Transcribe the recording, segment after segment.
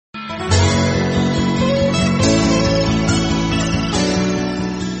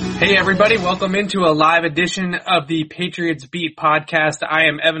Hey everybody, welcome into a live edition of the Patriots Beat podcast. I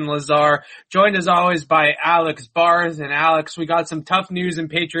am Evan Lazar, joined as always by Alex Bars. And Alex, we got some tough news in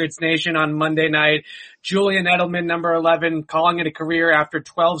Patriots Nation on Monday night. Julian Edelman, number 11, calling it a career after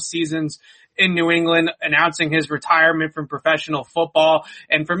 12 seasons in New England, announcing his retirement from professional football.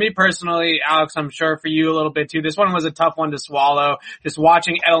 And for me personally, Alex, I'm sure for you a little bit too, this one was a tough one to swallow. Just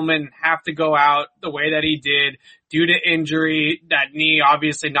watching Edelman have to go out the way that he did due to injury, that knee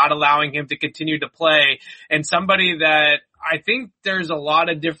obviously not allowing him to continue to play, and somebody that I think there's a lot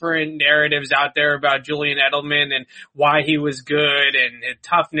of different narratives out there about Julian Edelman and why he was good and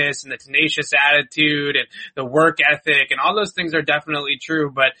toughness and the tenacious attitude and the work ethic, and all those things are definitely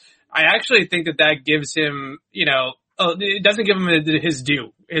true, but I actually think that gives him, it doesn't give him his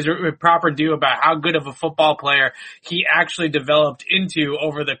due, his proper due about how good of a football player he actually developed into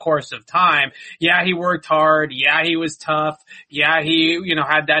over the course of time. Yeah, he worked hard. Yeah, he was tough. Yeah, he,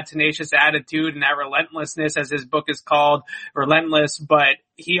 had that tenacious attitude and that relentlessness, as his book is called, Relentless, but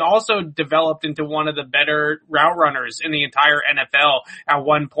he also developed into one of the better route runners in the entire NFL at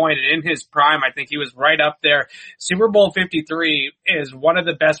one point. And in his prime, I think he was right up there. Super Bowl 53 is one of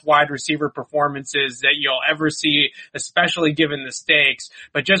the best wide receiver performances that you'll ever see, especially given the stakes.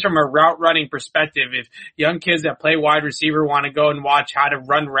 But just from a route running perspective, if young kids that play wide receiver want to go and watch how to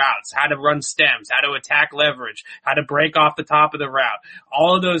run routes, how to run stems, how to attack leverage, how to break off the top of the route,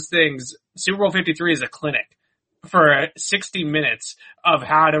 all of those things, Super Bowl 53 is a clinic for 60 minutes of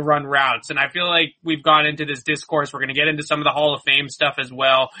how to run routes. And I feel like we've gone into this discourse. We're going to get into some of the Hall of Fame stuff as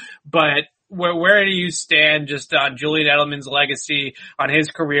well. But where do you stand just on Julian Edelman's legacy, on his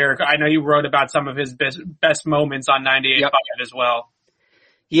career? I know you wrote about some of his best moments on 98.5 as well.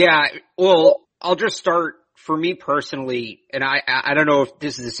 Yeah, well, I'll just start for me personally, and I don't know if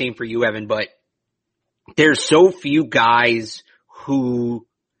this is the same for you, Evan, but there's so few guys who,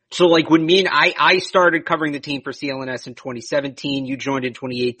 so like when I started covering the team for CLNS in 2017, you joined in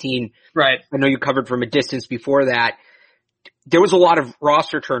 2018. Right. I know you covered from a distance before that. There was a lot of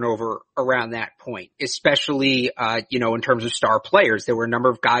roster turnover around that point, especially, in terms of star players. There were a number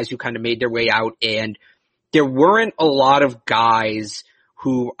of guys who kind of made their way out, and there weren't a lot of guys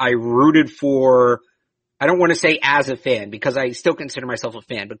who I rooted for. I don't want to say as a fan, because I still consider myself a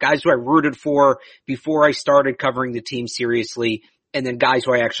fan, but guys who I rooted for before I started covering the team seriously, and then guys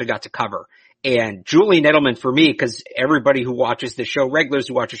who I actually got to cover. And Julian Edelman for me, because everybody who watches the show, regulars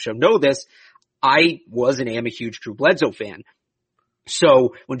who watch the show know this, I was and am a huge Drew Bledsoe fan.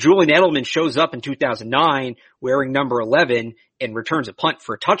 So when Julian Edelman shows up in 2009 wearing number 11 and returns a punt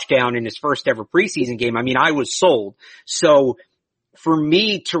for a touchdown in his first ever preseason game, I was sold. So for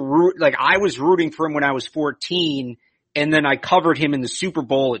me to root, I was rooting for him when I was 14, and then I covered him in the Super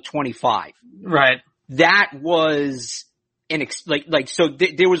Bowl at 25. Right. That was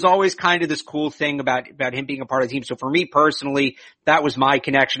there was always kind of this cool thing about him being a part of the team. So for me personally, that was my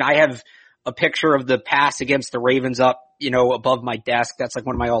connection. I have a picture of the pass against the Ravens up, above my desk. That's like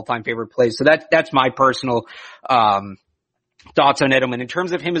one of my all-time favorite plays. So that's my personal, thoughts on Edelman. In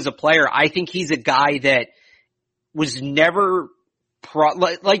terms of him as a player, I think he's a guy that was never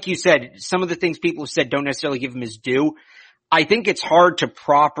like you said, some of the things people have said don't necessarily give him his due. I think it's hard to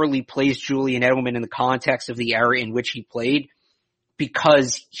properly place Julian Edelman in the context of the era in which he played,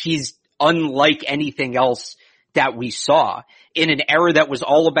 because he's unlike anything else that we saw in an era that was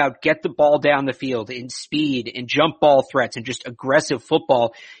all about get the ball down the field in speed and jump ball threats and just aggressive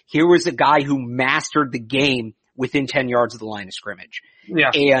football. Here was a guy who mastered the game within 10 yards of the line of scrimmage.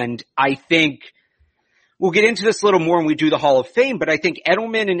 Yeah. And I think we'll get into this a little more when we do the Hall of Fame, but I think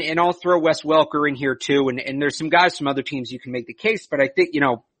Edelman, and I'll throw Wes Welker in here too, and there's some guys from other teams you can make the case, but I think,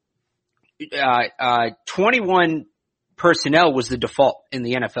 21 personnel was the default in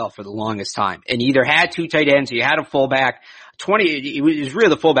the NFL for the longest time. And you either had two tight ends or you had a fullback. It was really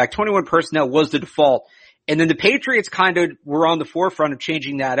the fullback. 21 personnel was the default. And then the Patriots kind of were on the forefront of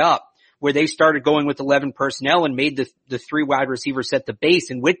changing that up, where they started going with 11 personnel and made the three wide receivers set the base.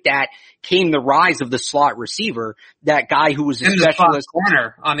 And with that came the rise of the slot receiver, that guy who was a specialist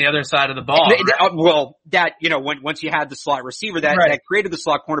corner on the other side of the ball. Well, that, once you had the slot receiver, that created the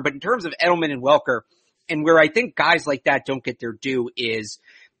slot corner. But in terms of Edelman and Welker, and where I think guys like that don't get their due is,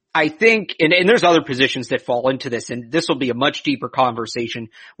 I think, and there's other positions that fall into this, and this will be a much deeper conversation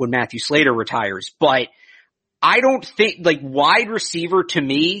when Matthew Slater retires, but I don't think, wide receiver to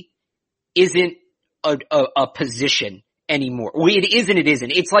me isn't a position anymore. It is and it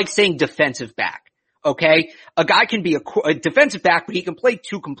isn't. It's like saying defensive back. Okay? A guy can be a defensive back, but he can play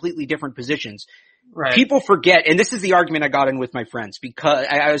two completely different positions. Right. People forget, and this is the argument I got in with my friends, because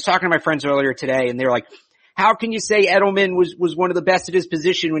I was talking to my friends earlier today, and they're like, How can you say Edelman was one of the best at his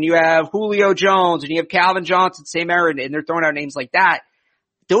position when you have Julio Jones and you have Calvin Johnson, Sam Aaron, and they're throwing out names like that?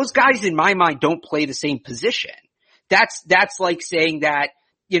 Those guys in my mind don't play the same position. That's like saying that,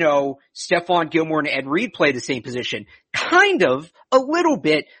 Stephon Gilmore and Ed Reed play the same position. Kind of, a little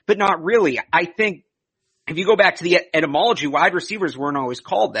bit, but not really. I think if you go back to the etymology, wide receivers weren't always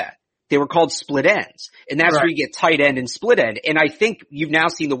called that. They were called split ends. And that's where you get tight end and split end. And I think you've now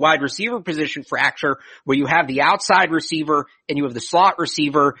seen the wide receiver position fracture where you have the outside receiver and you have the slot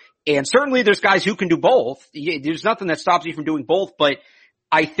receiver. And certainly there's guys who can do both. There's nothing that stops you from doing both. But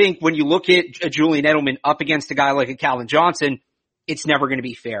I think when you look at Julian Edelman up against a guy like a Calvin Johnson, it's never going to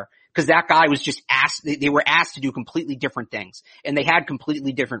be fair. Because that guy was just asked, they were asked to do completely different things. And they had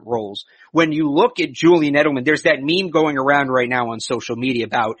completely different roles. When you look at Julian Edelman, there's that meme going around right now on social media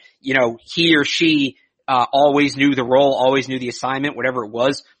about, he or she, always knew the role, always knew the assignment, whatever it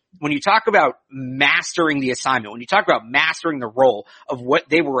was. When you talk about mastering the assignment, when you talk about mastering the role of what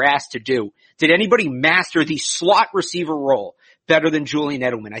they were asked to do, did anybody master the slot receiver role better than Julian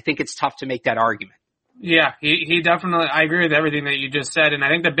Edelman? I think it's tough to make that argument. Yeah, he definitely, I agree with everything that you just said. And I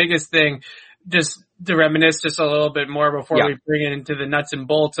think the biggest thing, just to reminisce just a little bit more before we bring it into the nuts and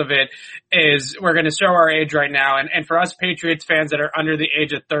bolts of it, is we're going to show our age right now. And for us Patriots fans that are under the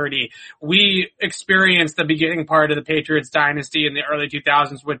age of 30, we experienced the beginning part of the Patriots dynasty in the early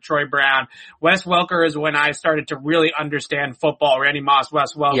 2000s with Troy Brown. Wes Welker is when I started to really understand football. Randy Moss,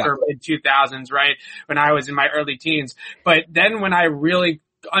 Wes Welker, mid 2000s, right? When I was in my early teens. But then when I really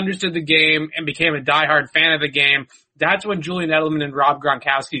understood the game and became a diehard fan of the game, that's when Julian Edelman and Rob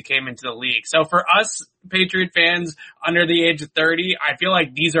Gronkowski came into the league. So for us Patriot fans under the age of 30, I feel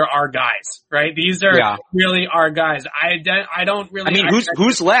like these are our guys, right? These are really our guys. I don't really. I mean,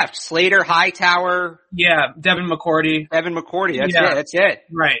 who's left? Slater, Hightower. Yeah, Devin McCourty. That's it.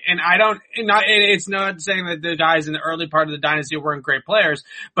 Right. And it's not saying that the guys in the early part of the dynasty weren't great players,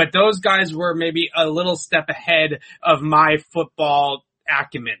 but those guys were maybe a little step ahead of my football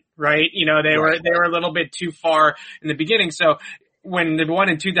acumen, right? They were a little bit too far in the beginning. So when the one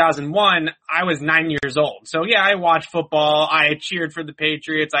in 2001, I was 9 years old. So yeah, I watched football. I cheered for the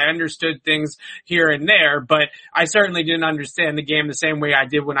Patriots. I understood things here and there, but I certainly didn't understand the game the same way I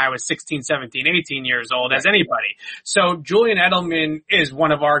did when I was 16, 17, 18 years old as anybody. So Julian Edelman is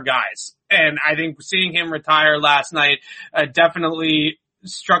one of our guys. And I think seeing him retire last night, definitely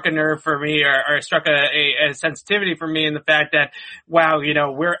struck a nerve for me or struck a sensitivity for me in the fact that, wow,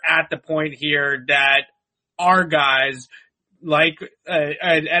 we're at the point here that our guys like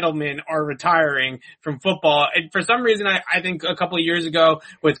Edelman are retiring from football. And for some reason, I think a couple of years ago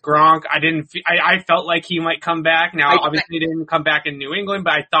with Gronk, I felt like he might come back. Now, obviously he didn't come back in New England,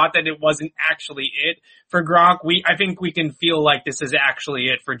 but I thought that it wasn't actually it for Gronk. I think we can feel like this is actually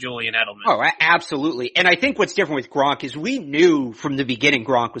it for Julian Edelman. Oh, absolutely. And I think what's different with Gronk is we knew from the beginning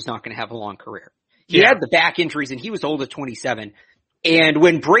Gronk was not going to have a long career. He had the back injuries and he was old at 27. And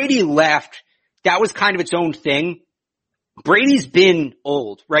when Brady left, that was kind of its own thing. Brady's been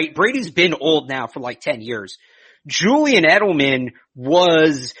old, right? Brady's been old now for like 10 years. Julian Edelman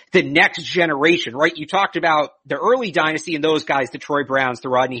was the next generation, right? You talked about the early dynasty and those guys, the Troy Browns, the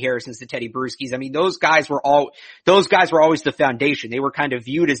Rodney Harrisons, the Teddy Bruschies. I mean, those guys were always the foundation. They were kind of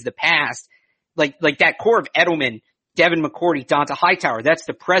viewed as the past. Like that core of Edelman, Devin McCourty, Donta Hightower, that's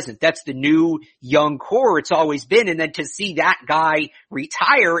the present. That's the new young core it's always been. And then to see that guy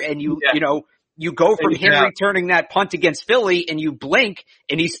retire and you go from him returning that punt against Philly and you blink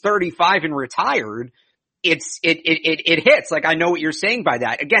and he's 35 and retired. It hits. Like, I know what you're saying by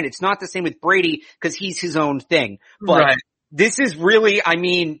that. Again, it's not the same with Brady because he's his own thing. But this is really, I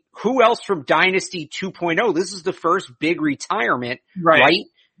mean, who else from Dynasty 2.0? This is the first big retirement, right?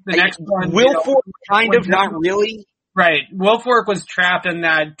 The next one. Wilfork, kind of, not really. Right. Wilfork was trapped in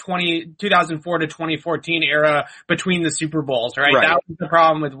that 2004 to 2014 era between the Super Bowls, right? That was the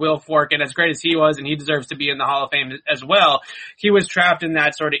problem with Wilfork, and as great as he was, and he deserves to be in the Hall of Fame as well, he was trapped in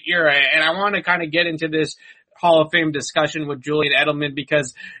that sort of era. And I want to kind of get into this Hall of Fame discussion with Julian Edelman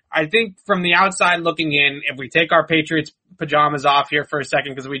because I think from the outside looking in, if we take our Patriots pajamas off here for a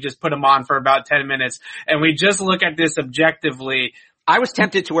second because we just put them on for about 10 minutes and we just look at this objectively, I was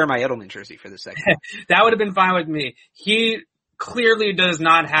tempted to wear my Edelman jersey for this segment. That would have been fine with me. He clearly does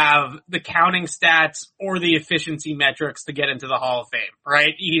not have the counting stats or the efficiency metrics to get into the Hall of Fame,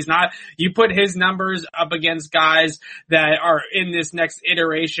 right? He's not, you put his numbers up against guys that are in this next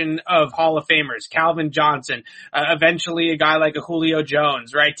iteration of Hall of Famers, Calvin Johnson, eventually a guy like a Julio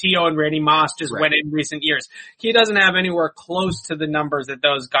Jones, right? T.O. and Randy Moss just went in recent years. He doesn't have anywhere close to the numbers that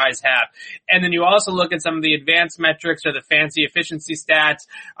those guys have. And then you also look at some of the advanced metrics or the fancy efficiency stats.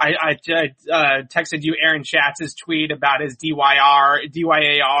 I texted you Aaron Schatz's tweet about his DYAR,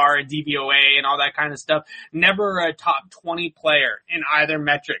 DVOA, and all that kind of stuff. Never a top 20 player in either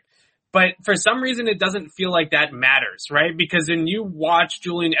metric. But for some reason, it doesn't feel like that matters, right? Because when you watch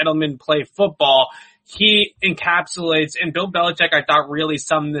Julian Edelman play football, he encapsulates, and Bill Belichick, I thought, really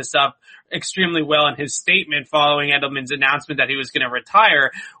summed this up extremely well in his statement following Edelman's announcement that he was going to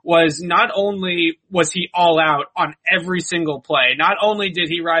retire, was not only was he all out on every single play, not only did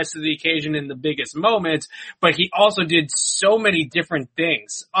he rise to the occasion in the biggest moments, but he also did so many different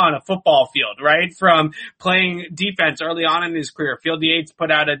things on a football field, right? From playing defense early on in his career. Field the Eights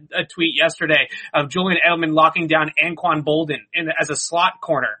put out a tweet yesterday of Julian Edelman locking down Anquan Bolden as a slot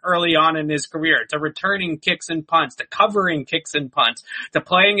corner early on in his career, to returning kicks and punts, to covering kicks and punts, to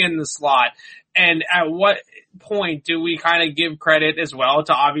playing in the slot. And at what point do we kind of give credit as well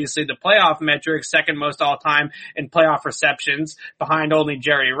to obviously the playoff metrics, second most all time in playoff receptions behind only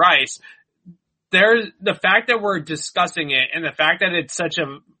Jerry Rice? There's the fact that we're discussing it and the fact that it's such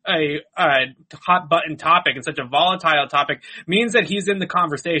a hot button topic and such a volatile topic means that he's in the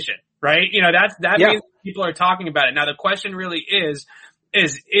conversation, right? You know, that means people are talking about it. Now the question really is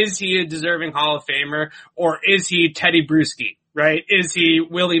he a deserving Hall of Famer, or is he Teddy Bruschi? Right? Is he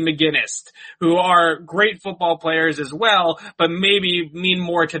Willie McGinnis, who are great football players as well, but maybe mean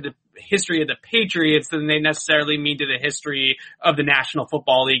more to the history of the Patriots than they necessarily mean to the history of the National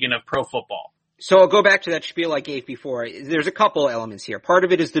Football League and of pro football. So I'll go back to that spiel I gave before. There's a couple elements here. Part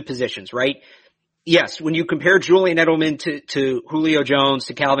of it is the positions, right? Yes, when you compare Julian Edelman to Julio Jones,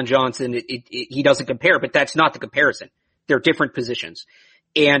 to Calvin Johnson, he doesn't compare, but that's not the comparison. They're different positions.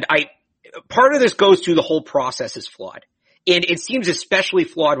 And part of this goes to the whole process is flawed. And it seems especially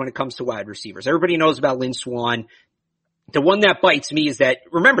flawed when it comes to wide receivers. Everybody knows about Lynn Swann. The one that bites me is that,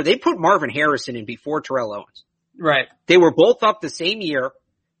 remember, they put Marvin Harrison in before Terrell Owens. Right. They were both up the same year,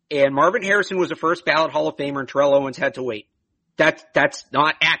 and Marvin Harrison was a first ballot Hall of Famer, and Terrell Owens had to wait. That's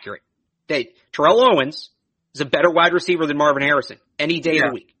not accurate. Terrell Owens is a better wide receiver than Marvin Harrison any day of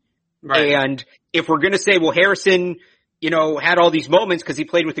the week. Right. And if we're going to say, well, Harrison, had all these moments because he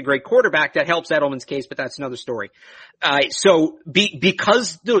played with a great quarterback, that helps Edelman's case, but that's another story.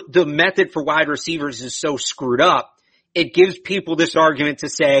 Because the method for wide receivers is so screwed up, it gives people this argument to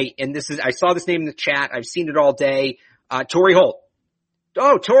say, and I saw this name in the chat, I've seen it all day, Torrey Holt.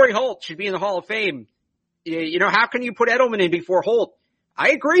 Oh, Torrey Holt should be in the Hall of Fame. How can you put Edelman in before Holt? I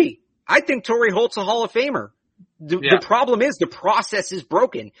agree. I think Torrey Holt's a Hall of Famer. The problem is the process is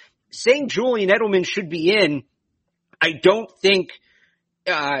broken. Saying Julian Edelman should be in, I don't think,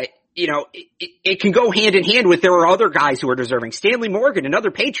 it can go hand in hand with there are other guys who are deserving. Stanley Morgan,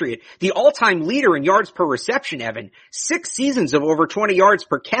 another Patriot, the all-time leader in yards per reception, Evan. 6 seasons of over 20 yards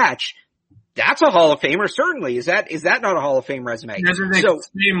per catch. That's a Hall of Famer, certainly. Is that not a Hall of Fame resume? There's an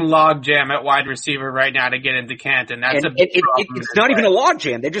extreme log jam at wide receiver right now to get into Canton. It's not even a log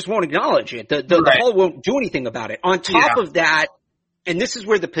jam. They just won't acknowledge it. The Hall won't do anything about it. On top of that, and this is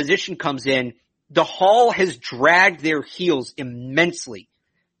where the position comes in, the Hall has dragged their heels immensely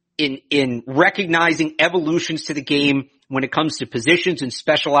in recognizing evolutions to the game when it comes to positions and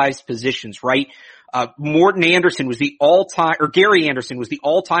specialized positions, right? Gary Anderson was the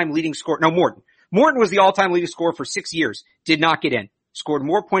all-time leading scorer. No, Morton was the all-time leading scorer for 6 years. Did not get in. Scored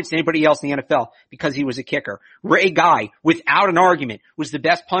more points than anybody else in the NFL because he was a kicker. Ray Guy, without an argument, was the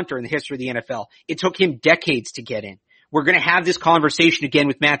best punter in the history of the NFL. It took him decades to get in. We're going to have this conversation again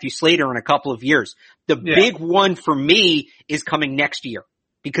with Matthew Slater in a couple of years. The big one for me is coming next year,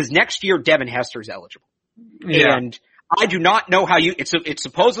 because next year Devin Hester is eligible. Yeah. And I do not know how it's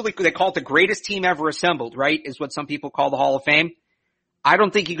supposedly, they call it the greatest team ever assembled, right? Is what some people call the Hall of Fame. I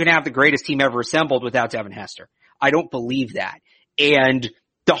don't think you can have the greatest team ever assembled without Devin Hester. I don't believe that. And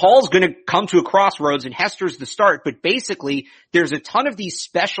the Hall's going to come to a crossroads, and Hester's the start, but basically there's a ton of these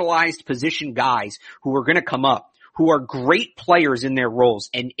specialized position guys who are going to come up, who are great players in their roles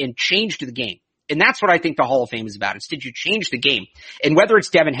and change to the game. And that's what I think the Hall of Fame is about. It's did you change the game? And whether it's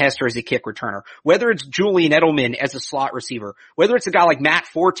Devin Hester as a kick returner, whether it's Julian Edelman as a slot receiver, whether it's a guy like Matt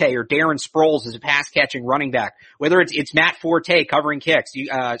Forte or Darren Sproles as a pass-catching running back, whether it's Matt Forte covering kicks,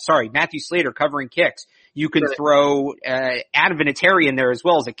 Matthew Slater covering kicks. You can throw Adam Vinatieri in there as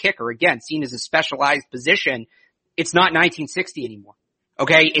well as a kicker, again, seen as a specialized position. It's not 1960 anymore.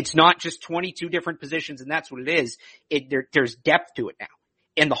 Okay. It's not just 22 different positions and that's what it is. There's depth to it now.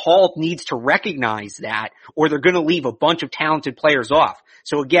 And the Hall needs to recognize that or they're going to leave a bunch of talented players off.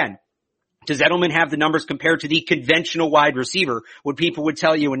 So again, does Edelman have the numbers compared to the conventional wide receiver? What people would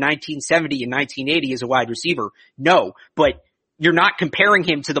tell you in 1970 and 1980 as a wide receiver? No, but you're not comparing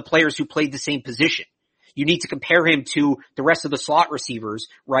him to the players who played the same position. You need to compare him to the rest of the slot receivers,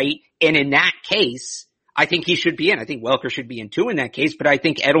 right? And in that case, I think he should be in. I think Welker should be in too in that case, but I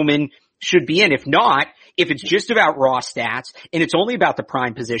think Edelman should be in. If not, if it's just about raw stats and it's only about the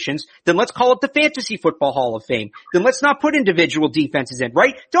prime positions, then let's call it the Fantasy Football Hall of Fame. Then let's not put individual defenses in,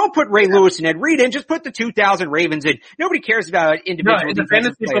 right? Don't put Ray Lewis and Ed Reed in. Just put the 2000 Ravens in. Nobody cares about individual the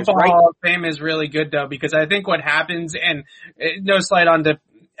defensive Fantasy players, Football right? Hall of Fame is really good though, because I think what happens, and no slight on the,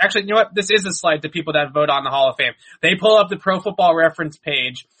 actually, you know what? This is a slight to people that vote on the Hall of Fame. They pull up the Pro Football Reference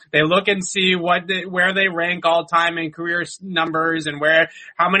page. They look and see where they rank all time in career numbers and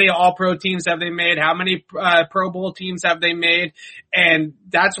how many All-Pro teams have they made, how many Pro Bowl teams have they made, and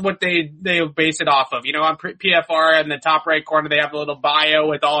that's what they base it off of. You know, on PFR in the top right corner, they have a little bio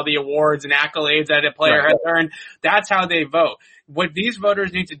with all the awards and accolades that a player has earned. That's how they vote. What these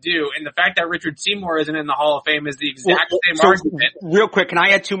voters need to do, and the fact that Richard Seymour isn't in the Hall of Fame is the exact same argument. Real quick, can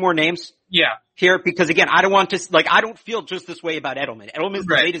I add two more names? Yeah. Here, because again, I don't feel just this way about Edelman. Edelman's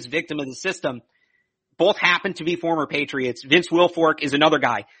the latest victim of the system. Both happen to be former Patriots. Vince Wilfork is another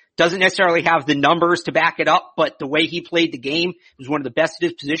guy. Doesn't necessarily have the numbers to back it up, but the way he played the game was one of the best at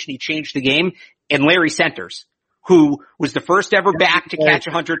his position. He changed the game. And Larry Centers, who was the first ever back to catch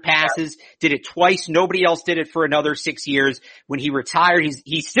 100 passes, did it twice. Nobody else did it for another 6 years. When he retired,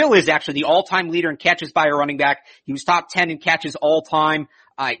 he still is actually the all-time leader in catches by a running back. He was top 10 in catches all time.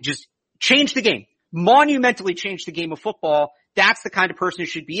 Just changed the game. Monumentally changed the game of football. That's the kind of person who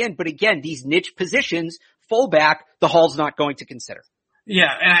should be in. But again, these niche positions, fullback, the Hall's not going to consider.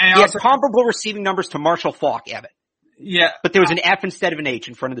 Yeah, and he has comparable receiving numbers to Marshall Faulk, Evan. Yeah. But there was an F instead of an H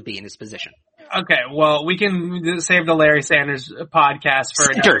in front of the B in his position. Okay, well, we can save the Larry Sanders podcast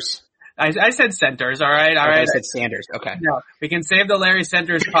for Centers. I said Centers, all right? All right. I said Sanders, okay. No, we can save the Larry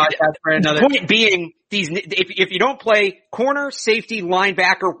Sanders podcast for another. The point being, if you don't play corner, safety,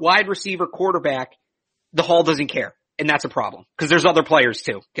 linebacker, wide receiver, quarterback, the Hall doesn't care. And that's a problem. Because there's other players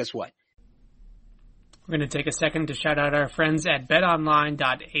too. Guess what? We're going to take a second to shout out our friends at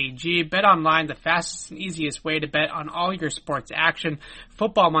betonline.ag. BetOnline, the fastest and easiest way to bet on all your sports action.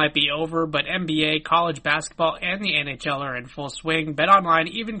 Football might be over, but NBA, college basketball, and the NHL are in full swing. BetOnline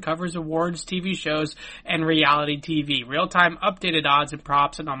even covers awards, TV shows, and reality TV. Real-time updated odds and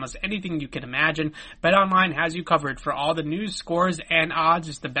props and almost anything you can imagine. BetOnline has you covered for all the news, scores, and odds.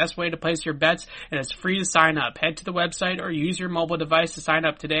 It's the best way to place your bets, and it's free to sign up. Head to the website or use your mobile device to sign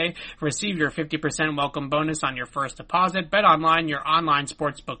up today. Receive your 50% welcome bonus on your first deposit. BetOnline, your online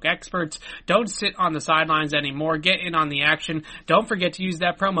sportsbook experts. Don't sit on the sidelines anymore. Get in on the action. Don't forget to use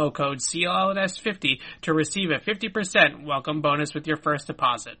that promo code CLNS50 to receive a 50% welcome bonus with your first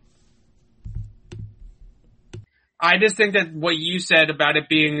deposit. I just think that what you said about it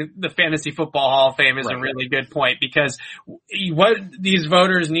being the Fantasy Football Hall of Fame is a really good point, because what these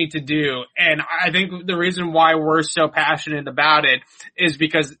voters need to do, and I think the reason why we're so passionate about it is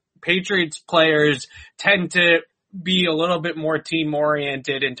because Patriots players tend to be a little bit more team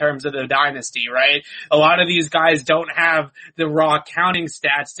oriented in terms of the dynasty, right? A lot of these guys don't have the raw counting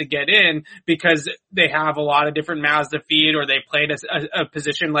stats to get in because they have a lot of different mouths to feed, or they played a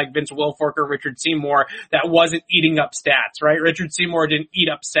position like Vince Wilfork or Richard Seymour that wasn't eating up stats, right? Richard Seymour didn't eat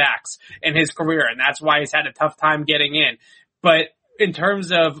up sacks in his career, and that's why he's had a tough time getting in. But in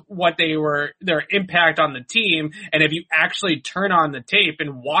terms of their impact on the team, and if you actually turn on the tape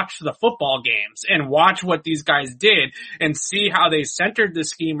and watch the football games and watch what these guys did and see how they centered the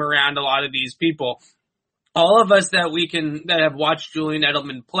scheme around a lot of these people, all of us that have watched Julian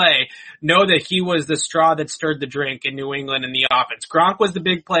Edelman play know that he was the straw that stirred the drink in New England in the offense. Gronk was the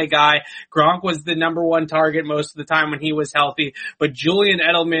big play guy. Gronk was the number one target most of the time when he was healthy, but Julian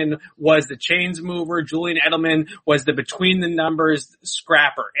Edelman was the chains mover. Julian Edelman was the between the numbers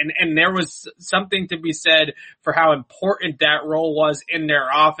scrapper. And there was something to be said for how important that role was in their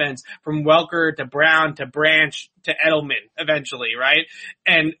offense, from Welker to Brown to Branch to Edelman eventually, right?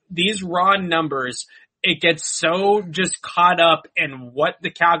 And these raw numbers, it gets so just caught up in what the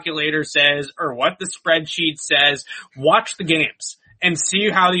calculator says or what the spreadsheet says. Watch the games and see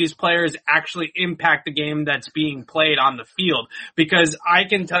how these players actually impact the game that's being played on the field. Because I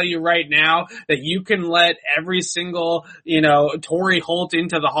can tell you right now that you can let every single, Torrey Holt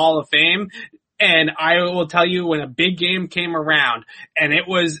into the Hall of Fame, And I will tell you, when a big game came around and it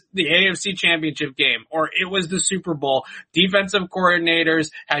was the AFC Championship game or it was the Super Bowl, defensive coordinators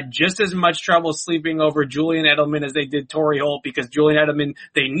had just as much trouble sleeping over Julian Edelman as they did Torrey Holt, because Julian Edelman,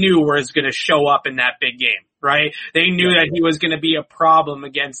 they knew was going to show up in that big game, right? They knew that he was going to be a problem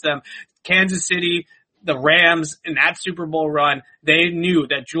against them. Kansas City, the Rams in that Super Bowl run, they knew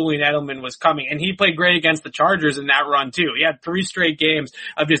that Julian Edelman was coming, and he played great against the Chargers in that run too. He had 3 straight games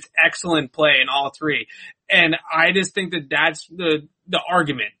of just excellent play in all 3. And I just think that that's the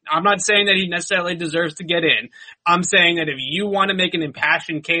argument. I'm not saying that he necessarily deserves to get in. I'm saying that if you want to make an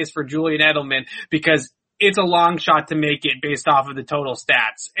impassioned case for Julian Edelman, because it's a long shot to make it based off of the total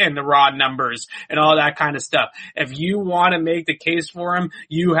stats and the raw numbers and all that kind of stuff. If you want to make the case for him,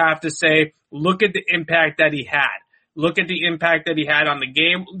 you have to say, look at the impact that he had. Look at the impact that he had on the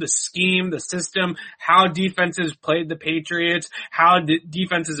game, the scheme, the system, how defenses played the Patriots, how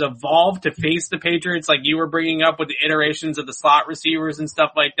defenses evolved to face the Patriots, like you were bringing up with the iterations of the slot receivers and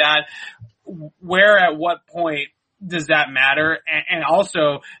stuff like that. Where, at what point does that matter? And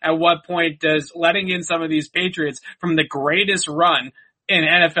also, at what point does letting in some of these Patriots from the greatest run in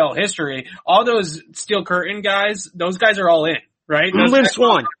NFL history, all those Steel Curtain guys, those guys are all in, right? Lynn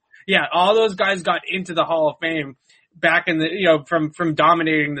Swann. Yeah, all those guys got into the Hall of Fame back in the, from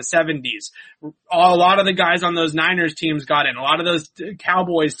dominating the 70s. A lot of the guys on those Niners teams got in. A lot of those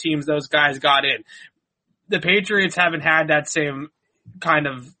Cowboys teams, those guys got in. The Patriots haven't had that same kind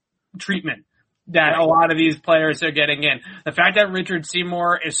of treatment that a lot of these players are getting in. The fact that Richard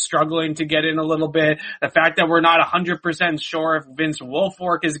Seymour is struggling to get in a little bit, the fact that we're not 100% sure if Vince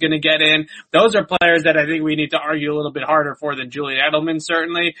Wilfork is going to get in, those are players that I think we need to argue a little bit harder for than Julian Edelman,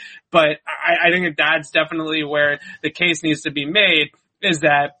 certainly. But I think that that's definitely where the case needs to be made, is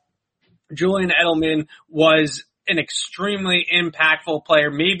that Julian Edelman was an extremely impactful player.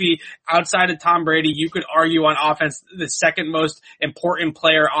 Maybe outside of Tom Brady, you could argue on offense, the second most important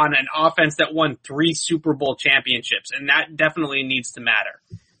player on an offense that won 3 Super Bowl championships. And that definitely needs to matter.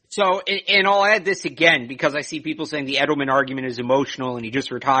 So, and I'll add this again, because I see people saying the Edelman argument is emotional and he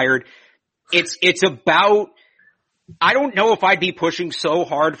just retired. It's about, I don't know if I'd be pushing so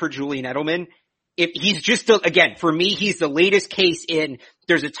hard for Julian Edelman. If he's just, again, for me, he's the latest case in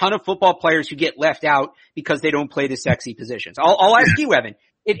there's a ton of football players who get left out because they don't play the sexy positions. I'll ask you, Evan.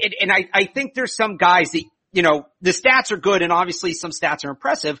 And I think there's some guys that, the stats are good and obviously some stats are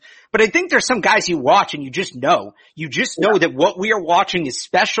impressive, but I think there's some guys you watch and you just know that what we are watching is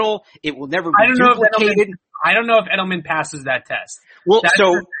special. It will never be duplicated. I don't know if Edelman passes that test. Well, that's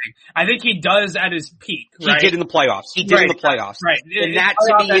so I think he does at his peak. Right? He did in the playoffs. Right. And that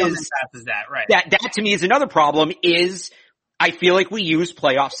to me is that to me is another problem. Is I feel like we use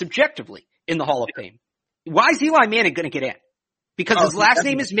playoffs subjectively in the Hall of Fame. Why is Eli Manning going to get in? Because his last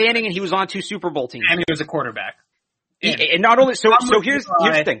name is Manning and he was on 2 Super Bowl teams. And he was a quarterback. And not only, so here's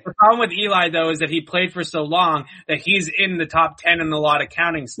the thing. The problem with Eli, though, is that he played for so long that he's in the top 10 in a lot of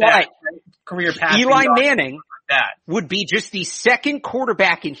counting stats. Right. Career pass. Eli Manning would be just the second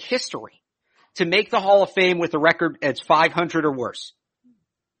quarterback in history to make the Hall of Fame with a record that's 500 or worse.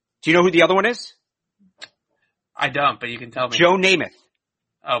 Do you know who the other one is? I don't, but you can tell me. Joe Namath.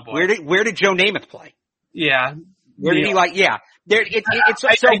 Oh boy. Where did Joe Namath play? Yeah. Where did Eli? Yeah. We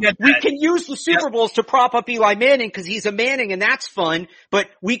can use the Super Bowls to prop up Eli Manning because he's a Manning and that's fun, but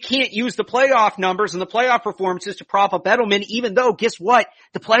we can't use the playoff numbers and the playoff performances to prop up Edelman, even though, guess what?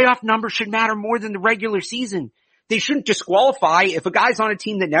 The playoff numbers should matter more than the regular season. They shouldn't disqualify. If a guy's on a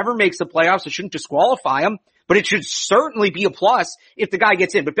team that never makes the playoffs, it shouldn't disqualify him, but it should certainly be a plus if the guy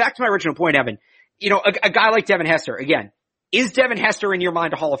gets in. But back to my original point, Evan, a guy like Devin Hester, again, is Devin Hester in your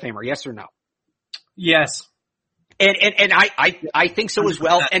mind a Hall of Famer? Yes or no? Yes. And I think so as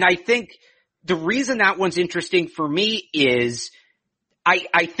well. And I think the reason that one's interesting for me is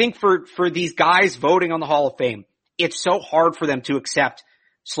I think for these guys voting on the Hall of Fame, it's so hard for them to accept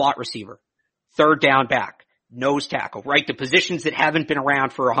slot receiver, third down back, nose tackle, right? The positions that haven't been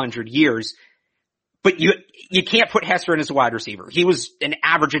around for 100 years. But you can't put Hester in as a wide receiver. He was an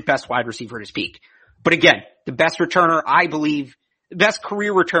average at best wide receiver at his peak. But again, the best returner, I believe, the best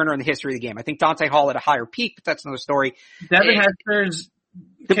career returner in the history of the game. I think Dante Hall had a higher peak, but that's another story. Devin Hester's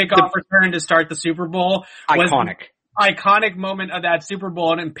kickoff return to start the Super Bowl was iconic moment of that Super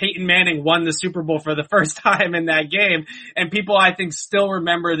Bowl, and Peyton Manning won the Super Bowl for the first time in that game. And people, I think, still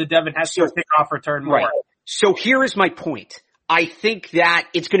remember the Devin Hester kickoff return more. Right. So here is my point. I think that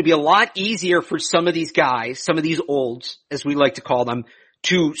it's going to be a lot easier for some of these guys, some of these olds, as we like to call them,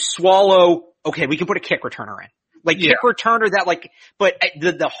 to swallow, okay, we can put a kick returner in. Kick returner but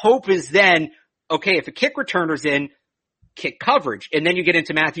the hope is then, okay, if a kick returner's in, kick coverage. And then you get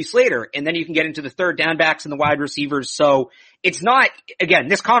into Matthew Slater, and then you can get into the third down backs and the wide receivers. So it's not, again,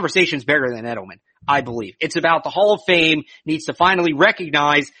 this conversation's bigger than Edelman, I believe. It's about the Hall of Fame needs to finally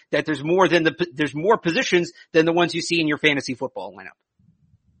recognize that there's more positions than the ones you see in your fantasy football lineup.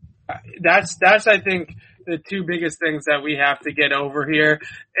 That's I think the two biggest things that we have to get over here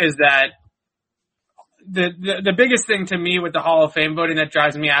is that the biggest thing to me with the Hall of Fame voting that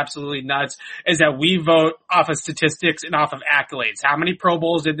drives me absolutely nuts is that we vote off of statistics and off of accolades. How many Pro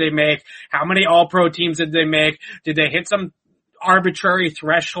Bowls did they make? How many All-Pro teams did they make? Did they hit some arbitrary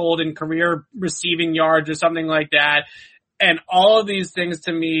threshold in career receiving yards or something like that? And all of these things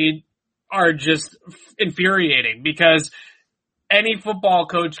to me are just infuriating because any football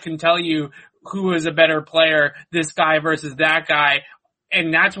coach can tell you who is a better player, this guy versus that guy.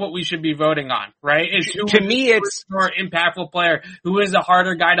 And that's what we should be voting on, right? To me, it's a more impactful player. Who is a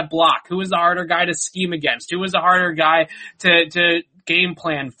harder guy to block? Who is the harder guy to scheme against? Who is the harder guy to game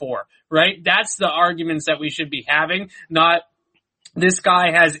plan for, right? That's the arguments that we should be having, not this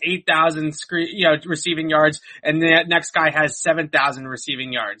guy has 8,000 receiving yards and the next guy has 7,000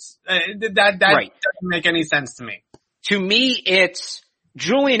 receiving yards. That right. Doesn't make any sense to me. To me, it's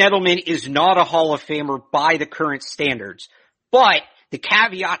Julian Edelman is not a Hall of Famer by the current standards, but the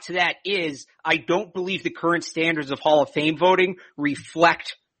caveat to that is I don't believe the current standards of Hall of Fame voting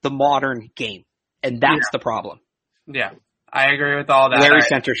reflect the modern game. And that's the problem. Yeah, I agree with all that. Larry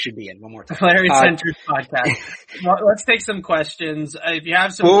Center should be in one more time. Larry Center's podcast. Well, let's take some questions. If you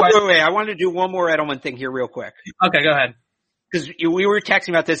have some questions. Wait. I wanted to do one more Edelman thing here real quick. Okay, go ahead. Because we were texting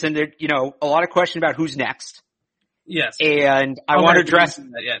about this and there, a lot of question about who's next. Yes. And I want to address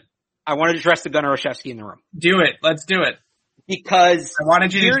that yet. I want to address the Gunnar Olszewski in the room. Do it. Let's do it. Because I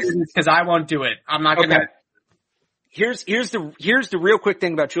wanted you to do this because I won't do it. I'm not gonna. Here's the real quick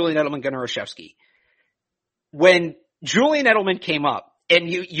thing about Julian Edelman, Gunnar Olszewski. When Julian Edelman came up, and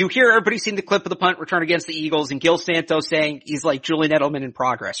you hear everybody seeing the clip of the punt return against the Eagles, and Gil Santos saying he's like Julian Edelman in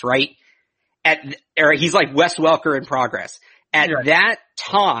progress, right? Or he's like Wes Welker in progress. At that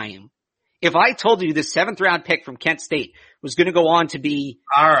time, if I told you the 7th round pick from Kent State was going to go on to be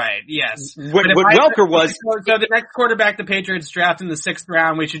all right, yes, what Welker was. So the next quarterback the Patriots draft in the 6th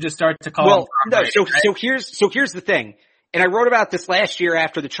round, we should just start to call. Well, him no. Brady, right? So here's the thing, and I wrote about this last year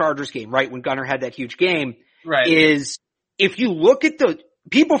after the Chargers game, right when Gunnar had that huge game. Right. Is if you look at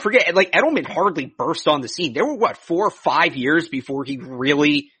people forget, like Edelman hardly burst on the scene. There were 4 or 5 years before he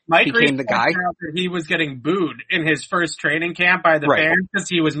really became the guy. He was getting booed in his first training camp by the fans because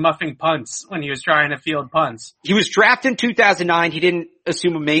he was muffing punts when he was trying to field punts. He was drafted in 2009. He didn't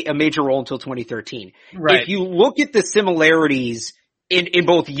assume a major role until 2013. Right. If you look at the similarities in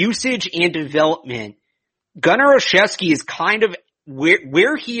both usage and development, Gunnar Olszewski is kind of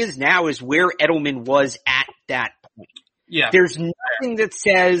where he is now is where Edelman was at that point. Yeah. There's nothing that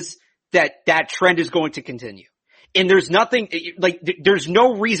says that trend is going to continue. And there's nothing, there's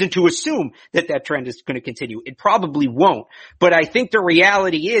no reason to assume that trend is going to continue. It probably won't. But I think the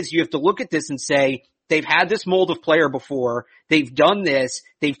reality is you have to look at this and say, they've had this mold of player before. They've done this.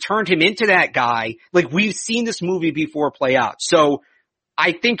 They've turned him into that guy. Like, we've seen this movie before play out. So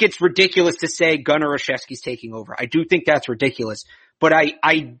I think it's ridiculous to say Gunnar Olszewski's taking over. I do think that's ridiculous. But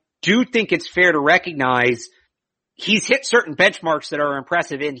I do think it's fair to recognize he's hit certain benchmarks that are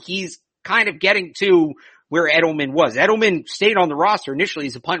impressive, and he's kind of getting to where Edelman was. Edelman stayed on the roster initially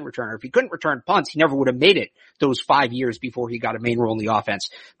as a punt returner. If he couldn't return punts, he never would have made it those 5 years before he got a main role in the offense.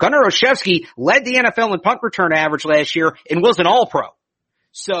 Gunnar Olszewski led the NFL in punt return average last year and was an all-pro.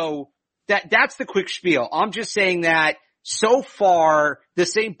 So that's the quick spiel. I'm just saying that so far the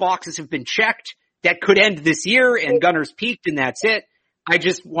same boxes have been checked. That could end this year and Gunnar's peaked and that's it. I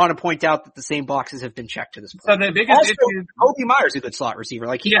just want to point out that the same boxes have been checked to this point. So the biggest also, issue, Jakobi Meyers is a good slot receiver.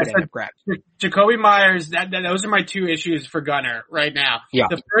 Like, he could end up grabbing. Jakobi Meyers, those are my two issues for Gunnar right now. Yeah.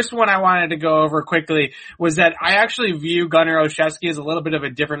 The first one I wanted to go over quickly was that I actually view Gunnar Olszewski as a little bit of a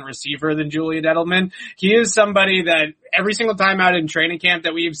different receiver than Julian Edelman. He is somebody that every single time out in training camp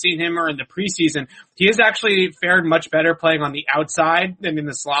that we've seen him or in the preseason, he has actually fared much better playing on the outside than in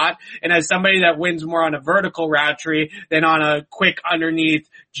the slot. And as somebody that wins more on a vertical route tree than on a quick underneath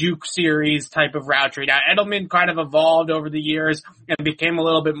juke series type of route tree. Now, Edelman kind of evolved over the years and became a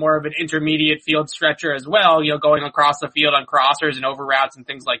little bit more of an intermediate field stretcher as well, going across the field on crossers and over routes and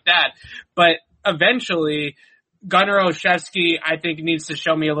things like that. But eventually, Gunnar Olszewski, I think, needs to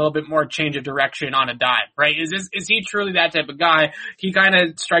show me a little bit more change of direction on a dime, right? Is he truly that type of guy? He kind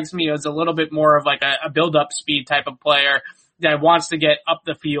of strikes me as a little bit more of like a build-up speed type of player that wants to get up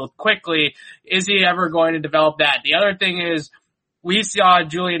the field quickly. Is he ever going to develop that? The other thing is, we saw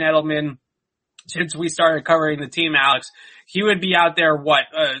Julian Edelman since we started covering the team, Alex, he would be out there,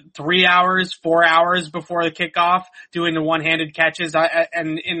 3 hours, 4 hours before the kickoff doing the one-handed catches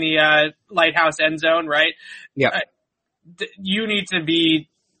and in the Lighthouse end zone, right? Yeah. You need to be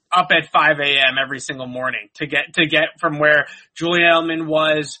up at 5 a.m. every single morning to get from where Julian Edelman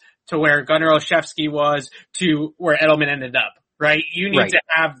was to where Gunnar Olszewski was to where Edelman ended up. Right? You need to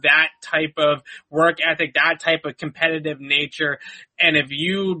have that type of work ethic, that type of competitive nature. And if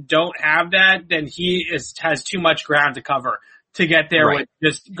you don't have that, then he has too much ground to cover to get there with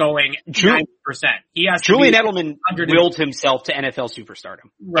just going 90%. He has Julian Edelman willed himself to NFL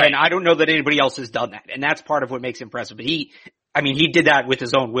superstardom. Right. And I don't know that anybody else has done that. And that's part of what makes him impressive. But he did that with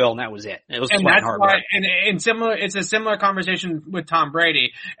his own will, and that was it. It was flat hard work. It's a similar conversation with Tom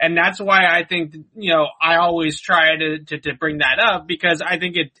Brady. And that's why I think, I always try to bring that up, because I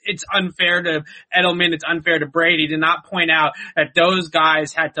think it's unfair to Edelman, it's unfair to Brady to not point out that those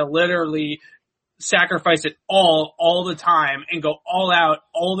guys had to literally sacrifice it all the time and go all out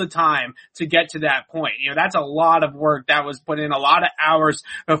all the time to get to that point. That's a lot of work that was put in, a lot of hours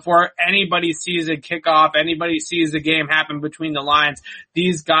before anybody sees a kickoff, anybody sees the game happen between the lines.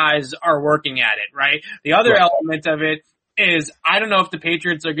 These guys are working at it, right? The other element of it is, I don't know if the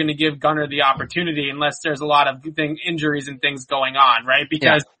Patriots are going to give Gunnar the opportunity unless there's a lot of injuries and things going on, right?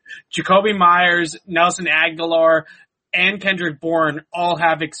 Because Jakobi Meyers, Nelson Agholor, and Kendrick Bourne all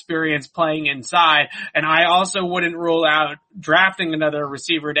have experience playing inside. And I also wouldn't rule out drafting another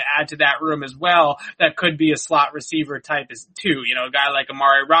receiver to add to that room as well. That could be a slot receiver type too. A guy like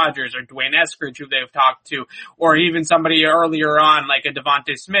Amari Rodgers or Dwayne Eskridge, who they've talked to, or even somebody earlier on like a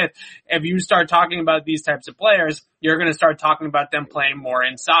Devontae Smith. If you start talking about these types of players, you're going to start talking about them playing more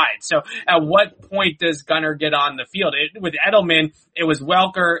inside. So at what point does Gunnar get on the field? With Edelman, it was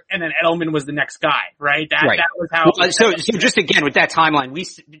Welker, and then Edelman was the next guy, right? That was how. So just again with that timeline,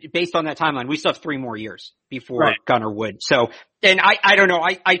 based on that timeline, we still have 3 more years before Gunnar would. So, and I don't know.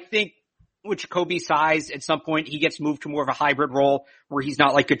 I think with Jacoby's size, at some point he gets moved to more of a hybrid role where he's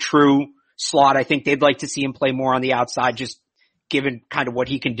not like a true slot. I think they'd like to see him play more on the outside, just given kind of what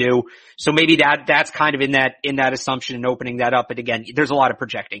he can do. So maybe that's kind of in that assumption and opening that up. But again, there's a lot of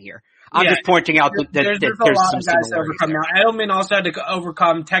projecting here. I'm just pointing out that there's a lot some of guys to overcome. Now, Edelman also had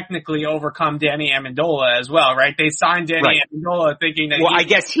to technically overcome Danny Amendola as well, right? They signed Danny Amendola thinking that I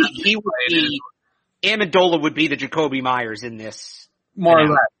guess he would be, Amendola would be the Jakobi Meyers in this. More or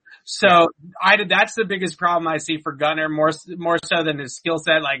less. So that's the biggest problem I see for Gunnar, more so than his skill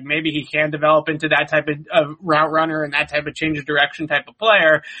set. Like maybe he can develop into that type of route runner and that type of change of direction type of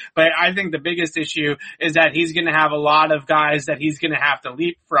player. But I think the biggest issue is that he's going to have a lot of guys that he's going to have to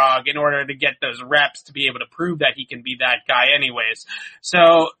leapfrog in order to get those reps to be able to prove that he can be that guy anyways.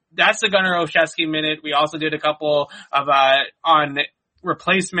 So that's the Gunnar Olszewski minute. We also did a couple of, on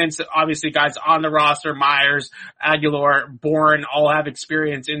replacements, obviously guys on the roster, Myers, Agholor, Bourne, all have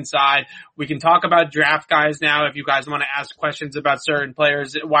experience inside. We can talk about draft guys now if you guys want to ask questions about certain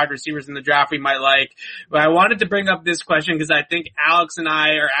players, wide receivers in the draft we might like. But I wanted to bring up this question because I think Alex and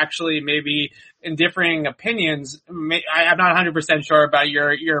I are actually maybe in differing opinions. I'm not 100% sure about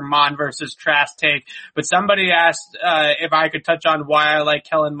your Mond versus Trask take, but somebody asked if I could touch on why I like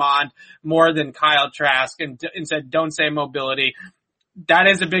Kellen Mond more than Kyle Trask and said don't say mobility. That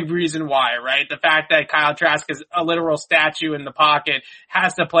is a big reason why, right? The fact that Kyle Trask is a literal statue in the pocket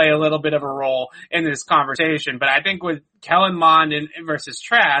has to play a little bit of a role in this conversation. But I think with Kellen Mond versus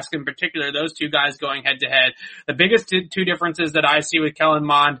Trask in particular, those two guys going head to head, the biggest two differences that I see with Kellen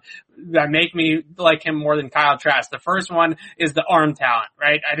Mond that make me like him more than Kyle Trask. The first one is the arm talent,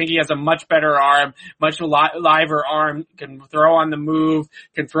 right? I think he has a much better arm, much liver arm, can throw on the move,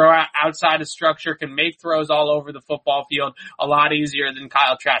 can throw outside of structure, can make throws all over the football field a lot easier than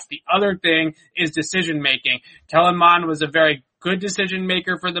Kyle Trask. The other thing is decision making. Kellen Mond was a very good decision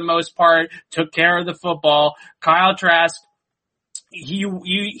maker for the most part, took care of the football. Kyle Trask,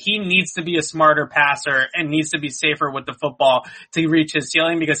 he needs to be a smarter passer and needs to be safer with the football to reach his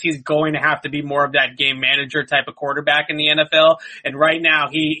ceiling because he's going to have to be more of that game manager type of quarterback in the NFL. And right now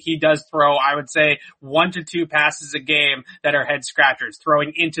he does throw, I would say, 1 to 2 passes a game that are head scratchers,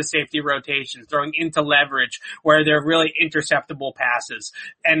 throwing into safety rotations, throwing into leverage where they're really interceptable passes.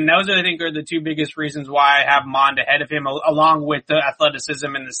 And those I think are the two biggest reasons why I have Mond ahead of him, along with the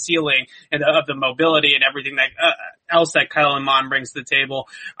athleticism and the ceiling and of the mobility and everything that else that Kellen Mond brings to the table.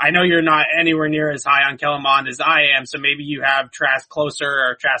 I know you're not anywhere near as high on Kellen Mond as I am, so maybe you have Trask closer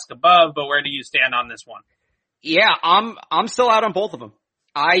or Trask above, but where do you stand on this one? Yeah, I'm still out on both of them.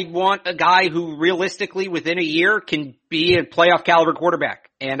 I want a guy who realistically within a year can be a playoff caliber quarterback.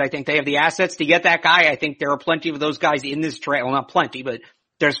 And I think they have the assets to get that guy. I think there are plenty of those guys in this draft. Well, not plenty, but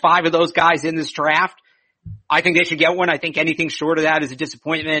There's 5 of those guys in this draft. I think they should get one. I think anything short of that is a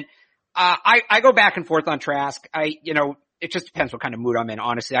disappointment. I go back and forth on Trask. It just depends what kind of mood I'm in,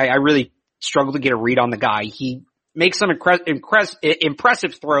 honestly. I really struggle to get a read on the guy. He makes some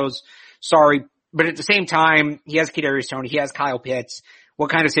impressive throws, but at the same time, he has Kadarius Toney, he has Kyle Pitts. What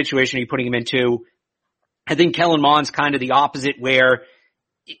kind of situation are you putting him into? I think Kellen Mond's kind of the opposite, where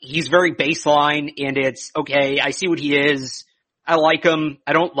he's very baseline, and it's, okay, I see what he is. I like him.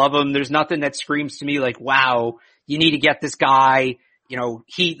 I don't love him. There's nothing that screams to me like, wow, you need to get this guy.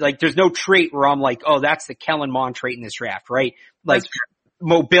 There's no trait where I'm like, oh, that's the Kellen Mond trait in this draft, right? Like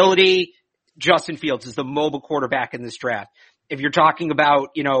mobility, Justin Fields is the mobile quarterback in this draft. If you're talking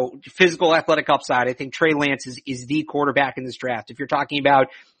about, physical athletic upside, I think Trey Lance is the quarterback in this draft. If you're talking about,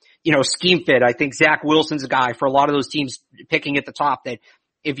 scheme fit, I think Zach Wilson's a guy for a lot of those teams picking at the top that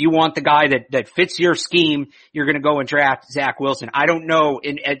if you want the guy that fits your scheme, you're going to go and draft Zach Wilson. I don't know.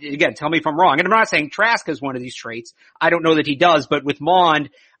 And again, tell me if I'm wrong. And I'm not saying Trask has one of these traits. I don't know that he does, but with Mond,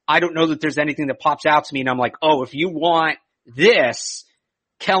 I don't know that there's anything that pops out to me and I'm like, oh, if you want this,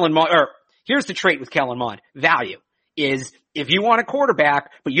 Kellen Mond, or here's the trait with Kellen Mond. Value is if you want a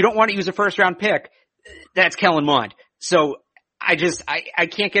quarterback, but you don't want to use a first round pick, that's Kellen Mond. So I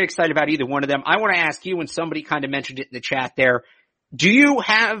can't get excited about either one of them. I want to ask you, and somebody kind of mentioned it in the chat there, do you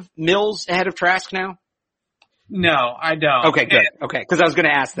have Mills ahead of Trask now? No, I don't. Okay, good. Okay, because I was going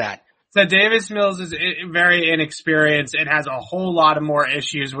to ask that. So Davis Mills is very inexperienced and has a whole lot of more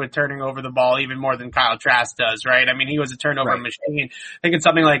issues with turning over the ball, even more than Kyle Trask does, right? I mean, he was a turnover machine. I think it's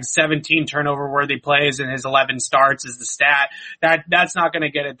something like 17 turnover-worthy plays in his 11 starts is the stat. That's not going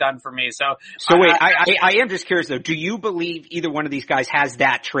to get it done for me. So wait, I am just curious though. Do you believe either one of these guys has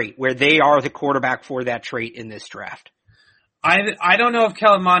that trait where they are the quarterback for that trait in this draft? I don't know if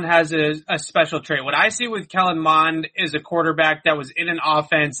Kellen Mond has a special trait. What I see with Kellen Mond is a quarterback that was in an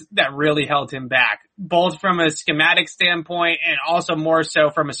offense that really held him back, both from a schematic standpoint and also more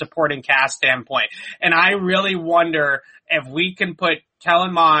so from a supporting cast standpoint. And I really wonder if we can put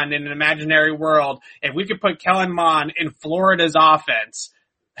Kellen Mond in an imaginary world, if we could put Kellen Mond in Florida's offense,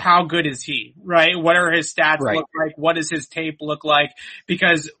 how good is he, right? What are his stats look like? What does his tape look like?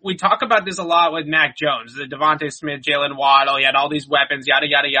 Because we talk about this a lot with Mac Jones, the Devontae Smith, Jalen Waddle, he had all these weapons, yada,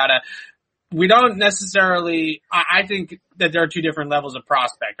 yada, yada. We don't necessarily, I think that there are 2 different levels of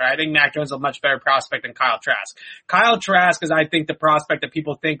prospect, right? I think Mac Jones is a much better prospect than Kyle Trask. Kyle Trask is, I think, the prospect that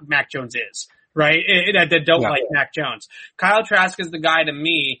people think Mac Jones is. Right? That don't like Mac Jones. Kyle Trask is the guy to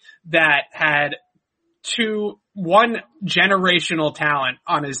me that had one generational talent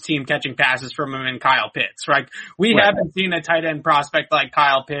on his team catching passes from him in Kyle Pitts, right? We haven't seen a tight end prospect like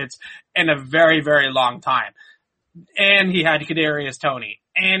Kyle Pitts in a very, very long time. And he had Kadarius Toney.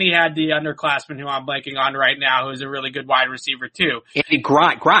 And he had the underclassman who I'm blanking on right now, who's a really good wide receiver too. And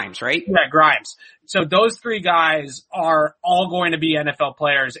Grimes, right? Yeah, Grimes. So those 3 guys are all going to be NFL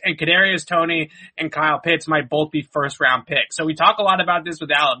players, and Kadarius Toney and Kyle Pitts might both be first round picks. So we talk a lot about this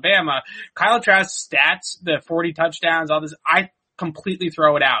with Alabama. Kyle Trask's stats, the 40 touchdowns, all this, I completely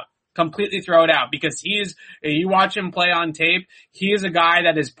throw it out. Because you watch him play on tape, he is a guy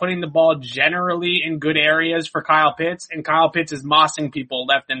that is putting the ball generally in good areas for Kyle Pitts, and Kyle Pitts is mossing people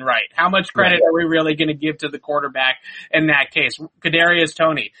left and right. How much credit are we really going to give to the quarterback in that case? Kadarius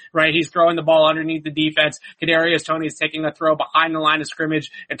Toney, right? He's throwing the ball underneath the defense. Kadarius Toney is taking a throw behind the line of scrimmage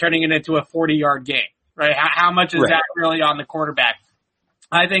and turning it into a 40-yard game, right? How much is that really on the quarterback?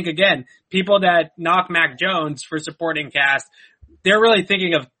 I think, again, people that knock Mac Jones for supporting cast, they're really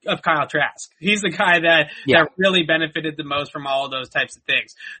thinking of Kyle Trask. He's the guy that really benefited the most from all of those types of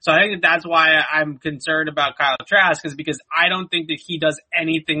things. So I think that's why I'm concerned about Kyle Trask, is because I don't think that he does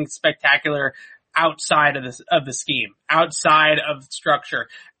anything spectacular outside of the scheme, outside of structure,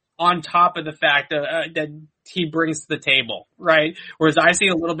 on top of the fact that he brings to the table, right? Whereas I see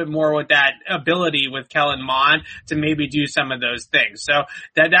a little bit more with that ability with Kellen Mond to maybe do some of those things. So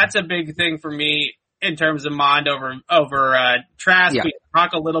that's a big thing for me in terms of Mond over Trask. We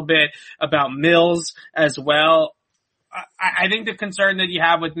talk a little bit about Mills as well. I think the concern that you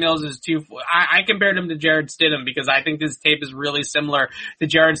have with Mills is I compared him to Jarrett Stidham because I think his tape is really similar to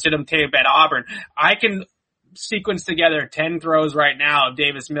Jarrett Stidham tape at Auburn. I can sequence together 10 throws right now of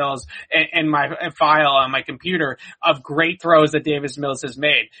Davis Mills in my file on my computer of great throws that Davis Mills has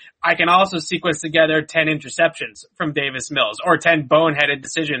made. I can also sequence together 10 interceptions from Davis Mills, or 10 boneheaded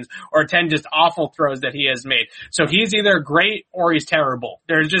decisions, or 10 just awful throws that he has made. So he's either great or he's terrible.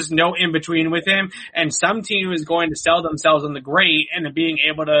 There's just no in between with him. And some team is going to sell themselves on the great and being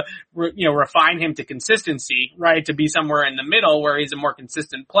able to, refine him to consistency, right? To be somewhere in the middle where he's a more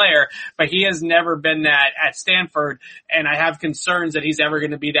consistent player. But he has never been that at Stanford, and I have concerns that he's ever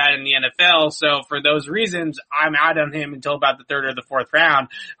going to be that in the NFL. So for those reasons, I'm out on him until about the third or the fourth round.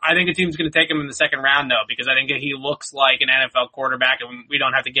 I think a team's going to take him in the second round though, because I think that he looks like an NFL quarterback, and we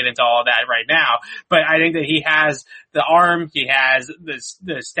don't have to get into all of that right now. But I think that he has the arm, he has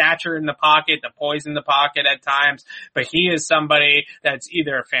the stature in the pocket, the poise in the pocket at times, but he is somebody that's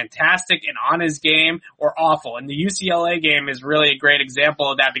either fantastic and on his game or awful. And the UCLA game is really a great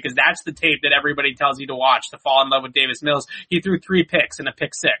example of that, because that's the tape that everybody tells you to watch to fall in love with Davis Mills. He threw 3 picks and a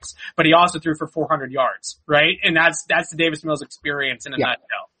pick 6, but he also threw for 400 yards, right? And that's the Davis Mills experience in a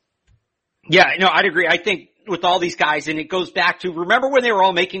nutshell. Yeah, no, I'd agree. I think with all these guys, and it goes back to, remember when they were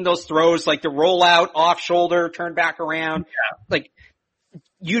all making those throws, like the rollout, off shoulder, turn back around? Yeah. Like,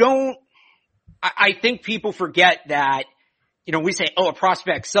 I think people forget that, we say, oh, a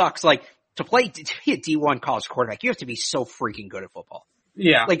prospect sucks. Like, to be a D1 college quarterback, you have to be so freaking good at football.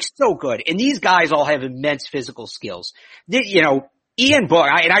 Yeah. Like, so good. And these guys all have immense physical skills. Ian Book,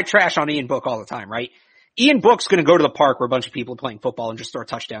 and I trash on Ian Book all the time, right? Ian Book's gonna go to the park where a bunch of people are playing football and just throw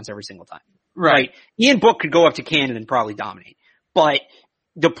touchdowns every single time. Right? Ian Book could go up to Cannon and probably dominate. But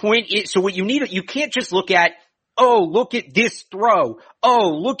the point is, so what you can't just look at, oh, look at this throw. Oh,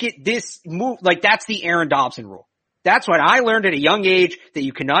 look at this move. Like, that's the Aaron Dobson rule. That's what I learned at a young age, that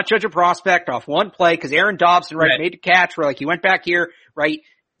you cannot judge a prospect off one play, because Aaron Dobson, made a catch where, like, he went back here, right?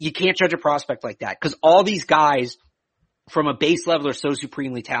 You can't judge a prospect like that, because all these guys from a base level are so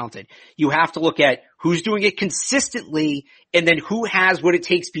supremely talented. You have to look at who's doing it consistently, and then who has what it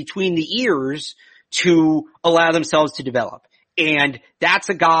takes between the ears to allow themselves to develop. And that's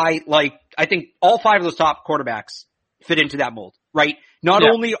a guy, like, I think all 5 of those top quarterbacks fit into that mold, right? Not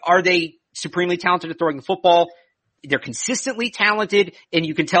only are they supremely talented at throwing the football, they're consistently talented, and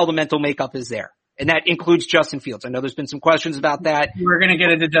you can tell the mental makeup is there. And that includes Justin Fields. I know there's been some questions about that. We're going to get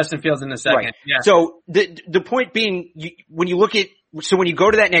into Justin Fields in a second. Right. Yeah. So the point being, when you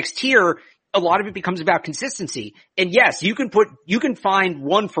go to that next tier, a lot of it becomes about consistency. And yes, you can find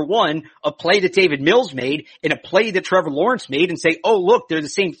 1 for 1 a play that David Mills made and a play that Trevor Lawrence made and say, oh, look, they're the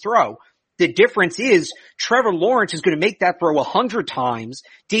same throw. The difference is Trevor Lawrence is going to make that throw 100 times.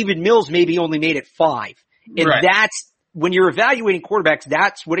 David Mills maybe only made it 5. And that's, when you're evaluating quarterbacks,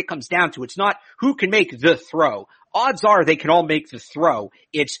 that's what it comes down to. It's not who can make the throw. Odds are they can all make the throw.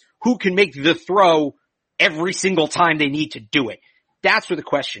 It's who can make the throw every single time they need to do it. That's where the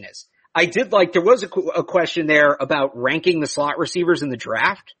question is. There was a question there about ranking the slot receivers in the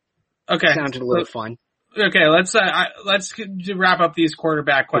draft. Okay. Sounded a little fun. Okay, let's wrap up these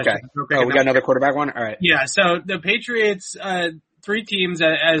quarterback questions. Okay. Oh, we got another quarterback one? All right. Yeah, so the Patriots, 3 teams,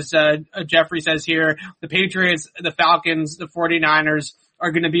 as Jeffrey says here, the Patriots, the Falcons, the 49ers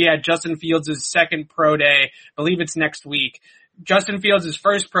are going to be at Justin Fields' second pro day. I believe it's next week. Justin Fields'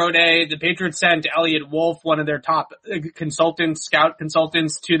 first pro day, the Patriots sent Elliott Wolf, one of their top scout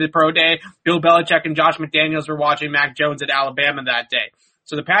consultants, to the pro day. Bill Belichick and Josh McDaniels were watching Mac Jones at Alabama that day.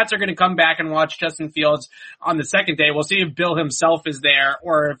 So the Pats are going to come back and watch Justin Fields on the second day. We'll see if Bill himself is there,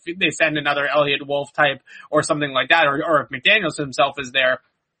 or if they send another Elliott Wolf type or something like that, or if McDaniels himself is there.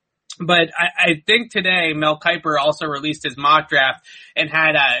 But I think today Mel Kiper also released his mock draft and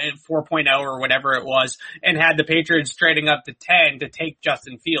had 4.0 or whatever it was, and had the Patriots trading up to 10 to take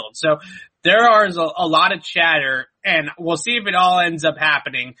Justin Fields. So there is a lot of chatter, and we'll see if it all ends up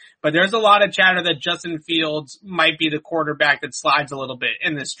happening, but there's a lot of chatter that Justin Fields might be the quarterback that slides a little bit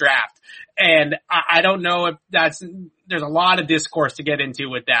in this draft. And I don't know if there's a lot of discourse to get into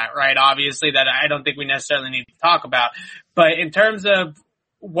with that, right? Obviously, that I don't think we necessarily need to talk about. But in terms of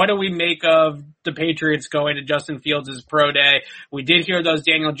what do we make of the Patriots going to Justin Fields' pro day? We did hear those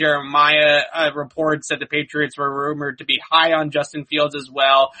Daniel Jeremiah reports that the Patriots were rumored to be high on Justin Fields as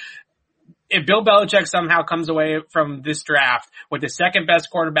well. If Bill Belichick somehow comes away from this draft with the second best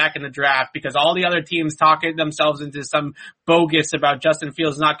quarterback in the draft, because all the other teams talking themselves into some bogus about Justin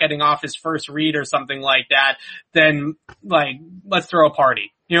Fields not getting off his first read or something like that, then let's throw a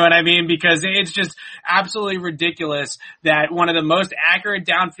party. You know what I mean? Because it's just absolutely ridiculous that one of the most accurate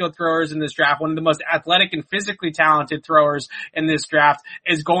downfield throwers in this draft, one of the most athletic and physically talented throwers in this draft,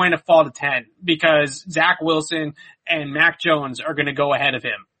 is going to fall to 10 because Zach Wilson and Mac Jones are going to go ahead of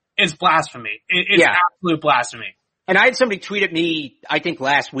him. It's blasphemy. It's absolute blasphemy. And I had somebody tweet at me, I think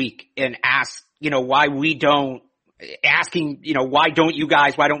last week, and ask, why don't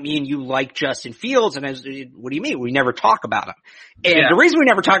me and you like Justin Fields? And I was, what do you mean? We never talk about him. And the reason we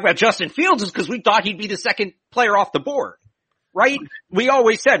never talk about Justin Fields is because we thought he'd be the second player off the board, right? We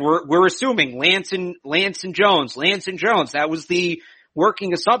always said we're assuming Lance and Jones. That was the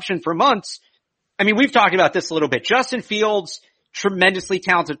working assumption for months. I mean, we've talked about this a little bit. Justin Fields, tremendously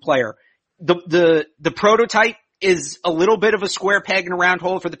talented player. the prototype is a little bit of a square peg in a round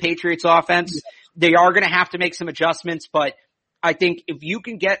hole for the Patriots offense. They are going to have to make some adjustments, but I think if you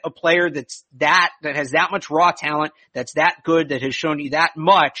can get a player that has that much raw talent, that's that good, that has shown you that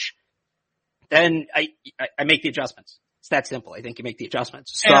much, then I make the adjustments. It's that simple. I think you make the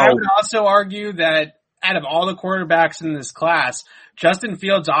adjustments. So, and I would also argue that out of all the quarterbacks in this class, Justin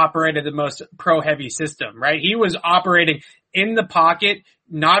Fields operated the most pro-heavy system, right? He was operating in the pocket,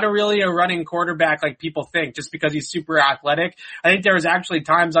 not really a running quarterback like people think, just because he's super athletic. I think there was actually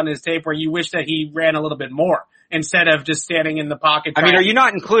times on his tape where you wish that he ran a little bit more instead of just standing in the pocket. I mean, are you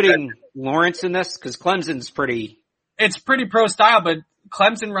not including Lawrence in this? Because Clemson's it's pretty pro style, but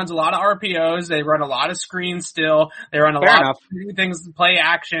Clemson runs a lot of RPOs. They run a lot of screens still. They run a lot of things, play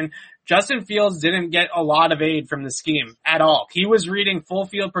action. Justin Fields didn't get a lot of aid from the scheme at all. He was reading full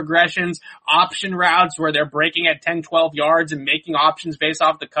field progressions, option routes where they're breaking at 10, 12 yards and making options based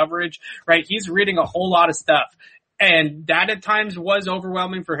off the coverage, right? He's reading a whole lot of stuff. And that at times was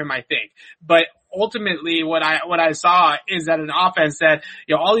overwhelming for him, I think. But ultimately what I saw is that an offense that,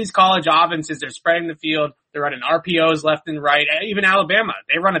 all these college offenses, they're spreading the field, they're running RPOs left and right. Even Alabama,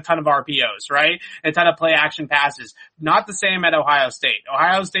 they run a ton of RPOs, right? A ton of play action passes. Not the same at Ohio State.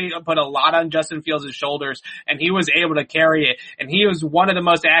 Ohio State put a lot on Justin Fields' shoulders, and he was able to carry it. And he was one of the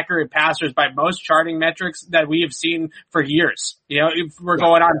most accurate passers by most charting metrics that we have seen for years. If we're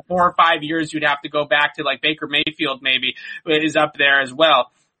going on 4 or 5 years, you'd have to go back to like Baker Mayfield maybe is up there as well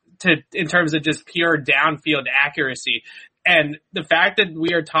in terms of just pure downfield accuracy. And the fact that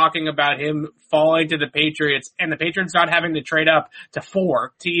we are talking about him falling to the Patriots and the Patriots not having to trade up to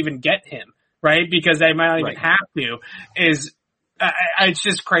 4 to even get him, right? Because they might not even have to is, it's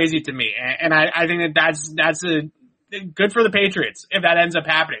just crazy to me. And I think that's good for the Patriots if that ends up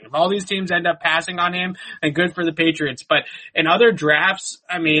happening. If all these teams end up passing on him, then good for the Patriots. But in other drafts,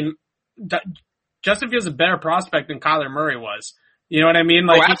 I mean, Justin Fields is a better prospect than Kyler Murray was. You know what I mean?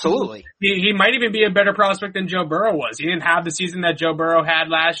 Like, absolutely. He might even be a better prospect than Joe Burrow was. He didn't have the season that Joe Burrow had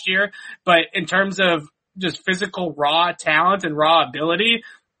last year, but in terms of just physical raw talent and raw ability,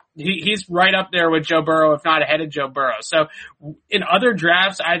 he's right up there with Joe Burrow, if not ahead of Joe Burrow. So in other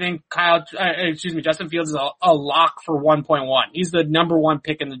drafts, I think Justin Fields is a lock for 1.1. He's the number 1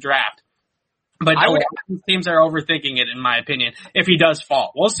 pick in the draft. But teams are overthinking it, in my opinion, if he does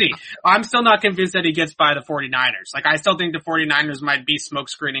fall. We'll see. I'm still not convinced that he gets by the 49ers. Like, I still think the 49ers might be smoke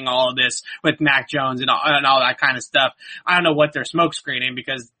screening all of this with Mac Jones and all that kind of stuff. I don't know what they're smoke screening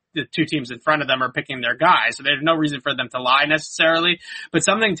because the two teams in front of them are picking their guys, so there's no reason for them to lie necessarily. But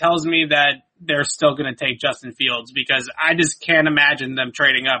something tells me that they're still going to take Justin Fields because I just can't imagine them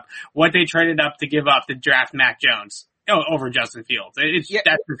trading up what they traded up to give up to draft Mac Jones over Justin Fields.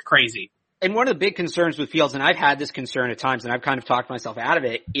 That's just crazy. And one of the big concerns with Fields, and I've had this concern at times, and I've kind of talked myself out of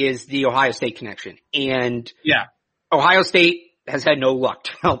it, is the Ohio State connection. And Ohio State has had no luck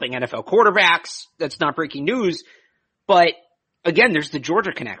helping NFL quarterbacks. That's not breaking news. But again, there's the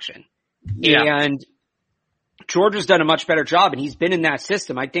Georgia connection. Yeah. And Georgia's done a much better job, and he's been in that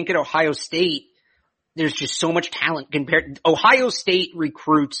system. I think at Ohio State, there's just so much talent compared. Ohio State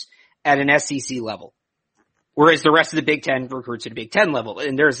recruits at an SEC level. Whereas the rest of the Big Ten recruits at a Big Ten level,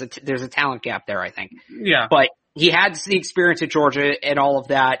 and there's a talent gap there, I think. Yeah. But he had the experience at Georgia and all of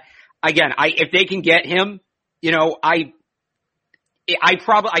that. Again, if they can get him, I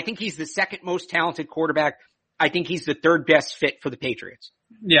think he's the second most talented quarterback. I think he's the third best fit for the Patriots.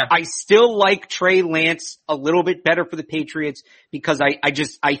 Yeah. I still like Trey Lance a little bit better for the Patriots because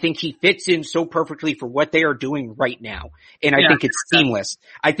I think he fits in so perfectly for what they are doing right now. And I think it's seamless.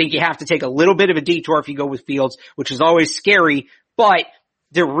 I think you have to take a little bit of a detour if you go with Fields, which is always scary, but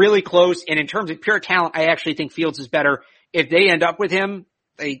they're really close. And in terms of pure talent, I actually think Fields is better. If they end up with him,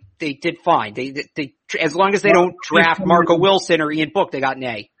 they did fine. They as long as they don't draft Marco Wilson or Ian Book, they got an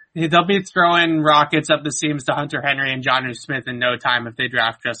A. They'll be throwing rockets up the seams to Hunter Henry and Jonnu Smith in no time if they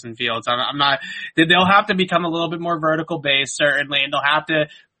draft Justin Fields. They'll have to become a little bit more vertical based, certainly, and they'll have to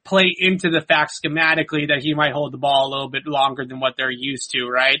play into the fact schematically that he might hold the ball a little bit longer than what they're used to,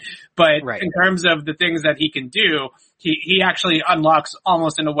 right? But in terms of the things that he can do, he actually unlocks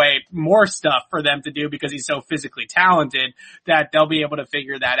almost in a way more stuff for them to do because he's so physically talented that they'll be able to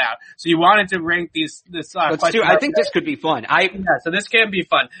figure that out. So you wanted to rank this question. I think this could be fun. So this can be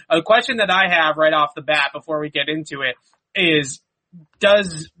fun. A question that I have right off the bat before we get into it is,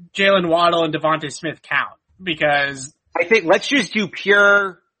 does Jalen Waddle and Devontae Smith count? Because I think let's just do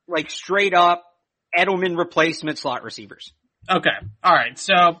pure, like straight up Edelman replacement slot receivers. Okay. All right.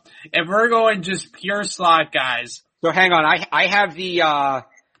 So if we're going just pure slot guys. So hang on. I have the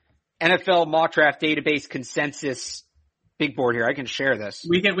NFL mock draft database consensus big board here. I can share this.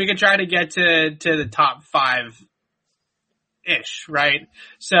 We can try to get to the top 5-ish, right?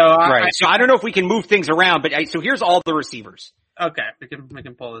 So So I don't know if we can move things around, but so here's all the receivers. Okay, we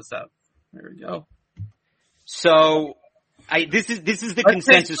can pull this up. There we go. So this is the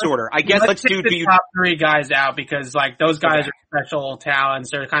consensus order. I guess let's do the top 3 guys out because like those guys are special talents.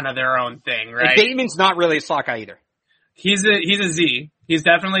 They're kind of their own thing, right? Damon's not really a slot guy either. He's a Z. He's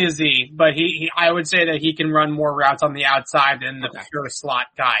definitely a Z, but I would say that he can run more routes on the outside than the pure slot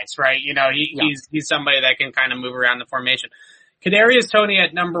guys, right? You know, he's somebody that can kind of move around the formation. Kadarius Toney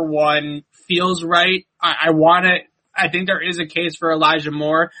at number 1 feels right. I think there is a case for Elijah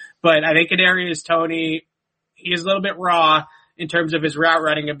Moore, but I think Kadarius Toney, he is a little bit raw in terms of his route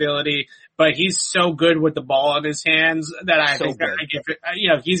running ability, but he's so good with the ball in his hands that I think that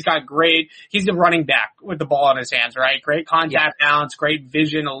he's a running back with the ball in his hands, right? Great contact balance, great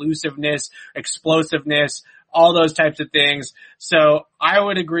vision, elusiveness, explosiveness, all those types of things. So I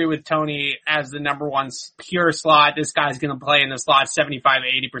would agree with Toney as the number 1 pure slot. This guy's going to play in the slot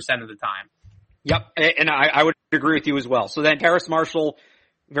 75-80% of the time. Yep, and I would agree with you as well. So then Terrace Marshall,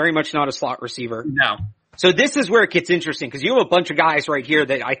 very much not a slot receiver. No. So this is where it gets interesting because you have a bunch of guys right here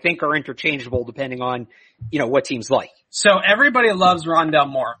that I think are interchangeable depending on, what teams like. So everybody loves Rondale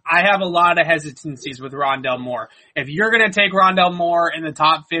Moore. I have a lot of hesitancies with Rondale Moore. If you're going to take Rondale Moore in the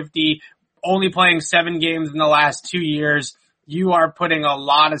top 50, only playing 7 games in the last 2 years, you are putting a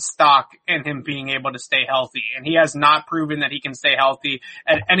lot of stock in him being able to stay healthy. And he has not proven that he can stay healthy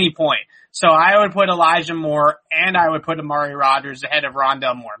at any point. So I would put Elijah Moore and I would put Amari Rodgers ahead of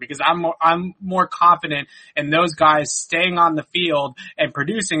Rondale Moore because I'm more confident in those guys staying on the field and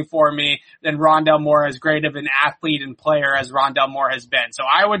producing for me than Rondale Moore, as great of an athlete and player as Rondale Moore has been. So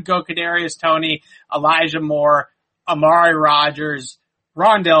I would go Kadarius Toney, Elijah Moore, Amari Rodgers,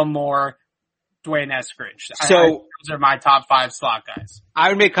 Rondale Moore, Dwayne Eskridge. So those are my top 5 slot guys. I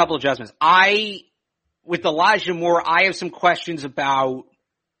would make a couple adjustments. With Elijah Moore, I have some questions about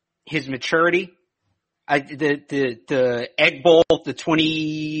his maturity. The Egg Bowl, the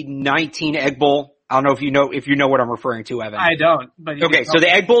 2019 Egg Bowl. I don't know if you know what I'm referring to, Evan. I don't. But okay, so the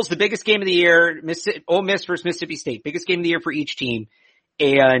Egg Bowl is the biggest game of the year. Ole Miss versus Mississippi State, biggest game of the year for each team.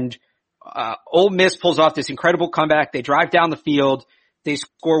 And Ole Miss pulls off this incredible comeback. They drive down the field. They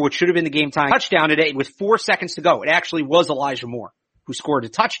score what should have been the game time touchdown today with 4 seconds to go. It actually was Elijah Moore who scored a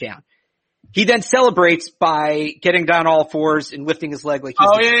touchdown. He then celebrates by getting down all fours and lifting his leg like he's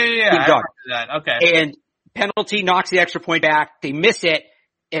big dog. That. Okay. And penalty knocks the extra point back. They miss it,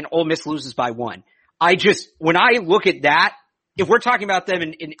 and Ole Miss loses by 1. When I look at that, if we're talking about them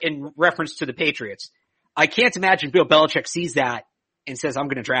in reference to the Patriots, I can't imagine Bill Belichick sees that and says, I'm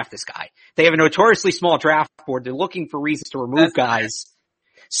going to draft this guy. They have a notoriously small draft board. They're looking for reasons to remove guys.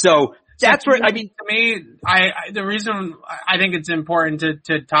 So that's where, I mean, to me, the reason I think it's important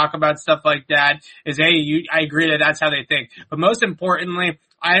to talk about stuff like that is I agree that that's how they think. But most importantly,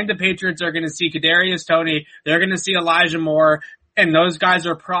 I think the Patriots are going to see Kadarius Toney. They're going to see Elijah Moore. And those guys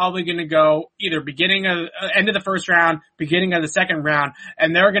are probably going to go either end of the first round, beginning of the second round,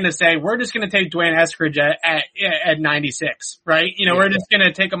 and they're going to say, we're just going to take Dwayne Eskridge at 96, right? We're just going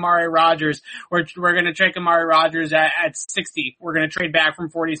to take Amari Rodgers. We're going to take Amari Rodgers at 60. We're going to trade back from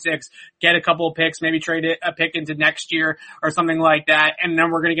 46, get a couple of picks, maybe trade a pick into next year or something like that. And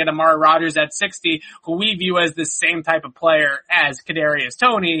then we're going to get Amari Rodgers at 60, who we view as the same type of player as Kadarius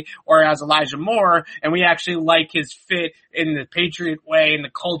Toney or as Elijah Moore. And we actually like his fit in the Patriot way and the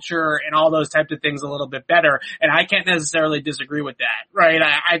culture and all those types of things a little bit better. And I can't necessarily disagree with that, right?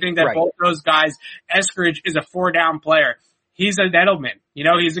 I think that both those guys, Eskridge is a 4-down player. He's a Edelman.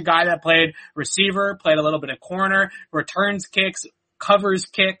 He's a guy that played receiver, played a little bit of corner, returns kicks, covers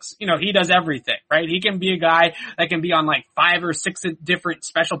kicks. He does everything, right? He can be a guy that can be on like 5 or 6 different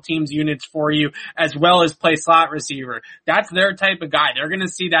special teams units for you, as well as play slot receiver. That's their type of guy. They're going to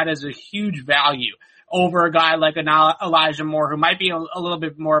see that as a huge value over a guy like an Elijah Moore, who might be a little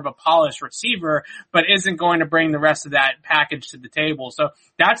bit more of a polished receiver, but isn't going to bring the rest of that package to the table. So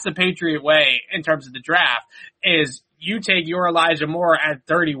that's the Patriot way in terms of the draft, is you take your Elijah Moore at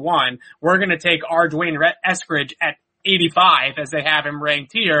 31. We're going to take our Dwayne Eskridge at 85, as they have him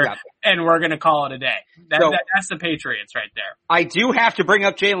ranked here, and we're going to call it a day. That's the Patriots right there. I do have to bring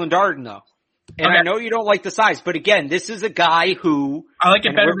up Jalen Darden, though. And I know you don't like the size, but again, this is a guy who... I like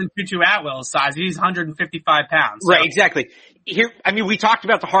it better than Tutu Atwell's size. He's 155 pounds. So. Right, exactly. We talked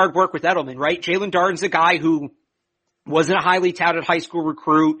about the hard work with Edelman, right? Jalen Darden's a guy who wasn't a highly touted high school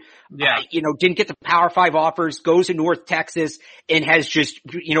recruit. Didn't get the Power 5 offers, goes to North Texas, and has just,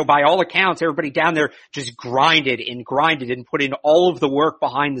 by all accounts, everybody down there just grinded and put in all of the work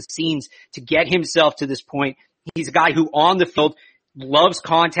behind the scenes to get himself to this point. He's a guy who on the field loves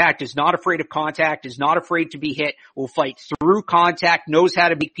contact, is not afraid of contact, is not afraid to be hit, will fight through contact, knows how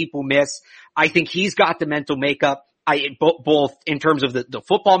to make people miss. I think he's got the mental makeup. Both in terms of the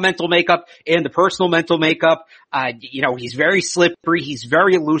football mental makeup and the personal mental makeup. He's very slippery. He's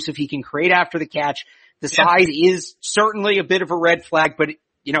very elusive. He can create after the catch. The size is certainly a bit of a red flag, but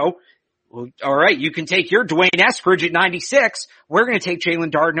all right, you can take your Dwayne Eskridge at 96. We're going to take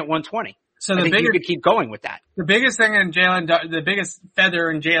Jaelon Darden at 120. So I think you could keep going with that. The biggest thing in the biggest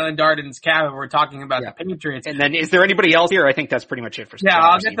feather in Jaelon Darden's cap, if we're talking about the Patriots. And then is there anybody else here? I think that's pretty much it for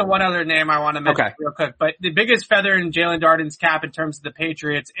I'll get to one other name I want to mention real quick. But the biggest feather in Jaelon Darden's cap in terms of the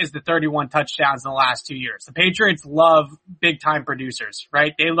Patriots is the 31 touchdowns in the last 2 years. The Patriots love big time producers,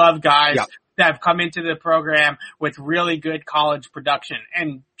 right? They love guys that have come into the program with really good college production.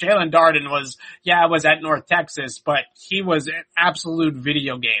 And Jaelon Darden was at North Texas, but he was an absolute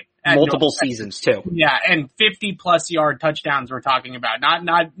video game. Multiple seasons too. Yeah, and 50+ yard touchdowns we're talking about.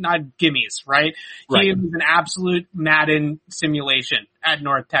 Not gimmies, right? He was an absolute Madden simulation at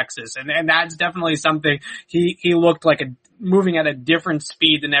North Texas. And that's definitely something he looked like moving at a different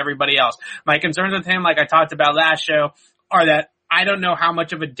speed than everybody else. My concerns with him, like I talked about last show, are that I don't know how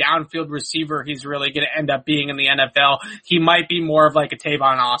much of a downfield receiver he's really going to end up being in the NFL. He might be more of like a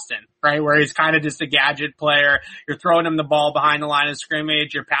Tavon Austin, right? Where he's kind of just a gadget player. You're throwing him the ball behind the line of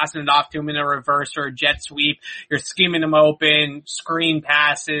scrimmage. You're passing it off to him in a reverse or a jet sweep. You're scheming him open, screen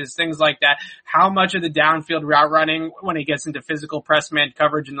passes, things like that. How much of the downfield route running when he gets into physical press man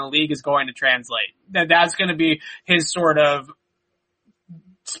coverage in the league is going to translate? That's going to be his sort of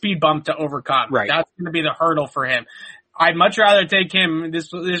speed bump to overcome. Right. That's going to be the hurdle for him. I'd much rather take him.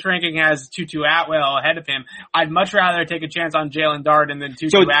 This ranking has Tutu Atwell ahead of him. I'd much rather take a chance on Jaelon Darden than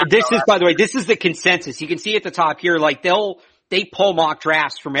Tutu Atwell. So this is, by the way, this is the consensus. You can see at the top here, like they pull mock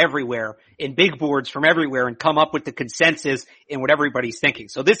drafts from everywhere and big boards from everywhere and come up with the consensus in what everybody's thinking.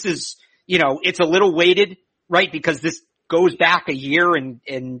 So this is, it's a little weighted, right? Because this goes back a year and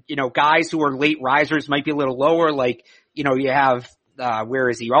guys who are late risers might be a little lower. Like, you have, where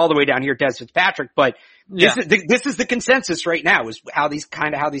is he? All the way down here, Des Fitzpatrick, but this is the consensus right now is how these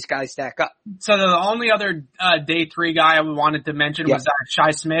guys stack up. So the only other day 3 guy I wanted to mention was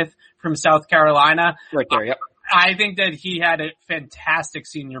Shi Smith from South Carolina. Right there, yep. I think that he had a fantastic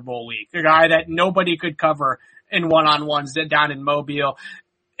Senior Bowl week. A guy that nobody could cover in one-on-ones down in Mobile.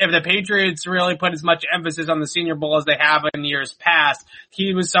 If the Patriots really put as much emphasis on the Senior Bowl as they have in years past,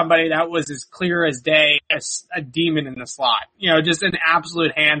 he was somebody that was as clear as day, as a demon in the slot. Just an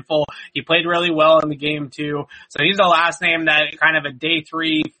absolute handful. He played really well in the game too. So he's the last name that kind of a day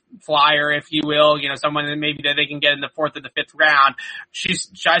 3 flyer, if you will, someone that maybe that they can get in the 4th or the 5th round. Shi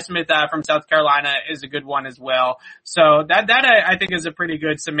Smith from South Carolina is a good one as well. So that I think is a pretty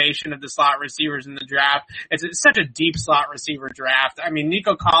good summation of the slot receivers in the draft. It's such a deep slot receiver draft. I mean,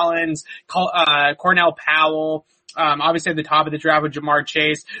 Nico Collins, Cornell Powell, obviously at the top of the draft with Jamar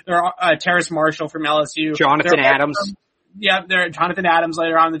Chase. There are Terrace Marshall from LSU. Jonathan Adams. There Jonathan Adams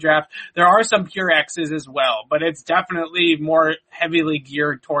later on in the draft. There are some pure X's as well, but it's definitely more heavily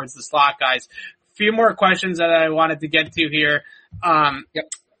geared towards the slot guys. A few more questions that I wanted to get to here.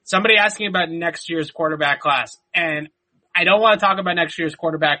 Somebody asking about next year's quarterback class, and I don't want to talk about next year's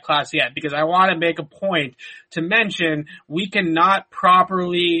quarterback class yet because I want to make a point to mention we cannot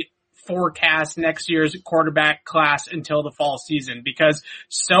properly forecast next year's quarterback class until the fall season because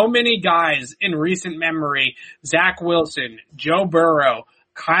so many guys in recent memory, Zach Wilson, Joe Burrow,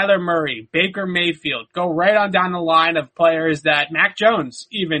 Kyler Murray, Baker Mayfield, go right on down the line of players that Mac Jones,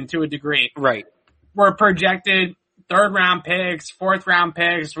 even to a degree, were projected 3rd round picks, 4th round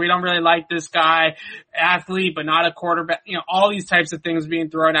picks. We don't really like this guy, athlete, but not a quarterback. All these types of things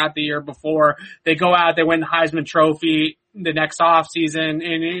being thrown out the year before. They go out, they win the Heisman Trophy the next season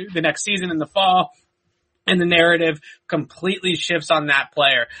in the fall, and the narrative completely shifts on that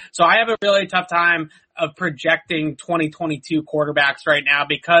player. So I have a really tough time of projecting 2022 quarterbacks right now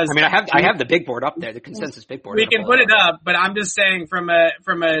because I have the big board up there, the consensus big board. We can put it up, but I'm just saying from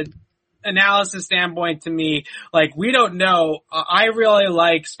a analysis standpoint to me, like we don't know. I really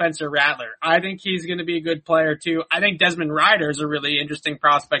like Spencer Rattler. I think he's going to be a good player too. I think Desmond Ridder is a really interesting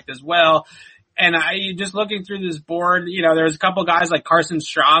prospect as well. And just looking through this board, there's a couple guys like Carson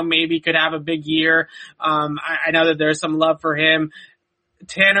Strong maybe could have a big year. I know that there's some love for him.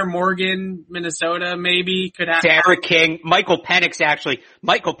 Tanner Morgan, Minnesota, maybe could have. Derek King, Michael Penix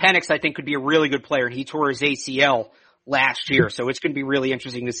I think could be a really good player. He tore his ACL last year, so it's going to be really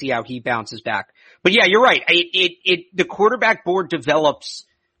interesting to see how he bounces back. But yeah, you're right. The quarterback board develops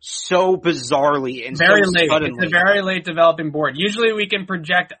so bizarrely and very so late. suddenly. It's a very late developing board. Usually we can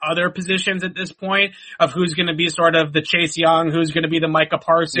project other positions at this point of who's going to be sort of the Chase Young, who's going to be the Micah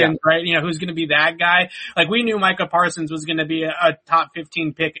Parsons, right? You know, who's going to be that guy. Like we knew Micah Parsons was going to be a top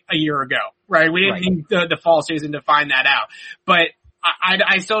 15 pick a year ago, right? We didn't need the fall season to find that out. But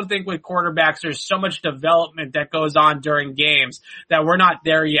I still think with quarterbacks, there's so much development that goes on during games that we're not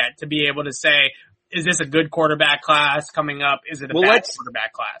there yet to be able to say, is this a good quarterback class coming up? Is it a bad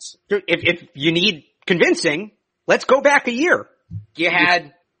quarterback class? If you need convincing, let's go back a year. You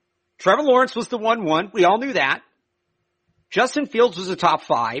had Trevor Lawrence was the 1-1. We all knew that. Justin Fields was a top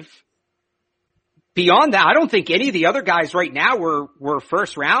 5. Beyond that, I don't think any of the other guys right now were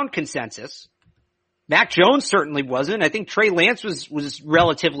first round consensus. Mac Jones certainly wasn't. I think Trey Lance was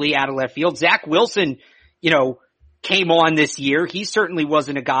relatively out of left field. Zach Wilson, you know, came on this year. He certainly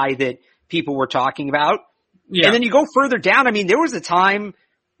wasn't a guy that people were talking about. Yeah. And then you go further down. I mean, there was a time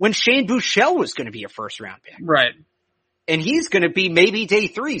when Shane Buechele was going to be a first round pick. Right. And he's going to be maybe day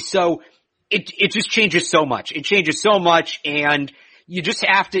 3. So it just changes so much. It changes so much, and you just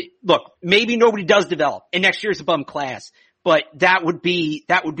have to look, maybe nobody does develop and next year's a bum class, but that would be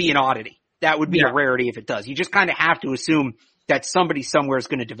an oddity. That would be a rarity if it does. You just kind of have to assume that somebody somewhere is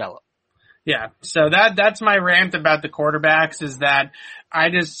going to develop. Yeah. So that's my rant about the quarterbacks, is that I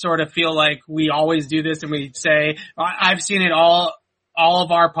just sort of feel like we always do this and we say, I've seen it all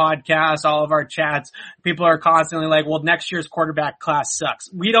of our podcasts, all of our chats. People are constantly like, well, next year's quarterback class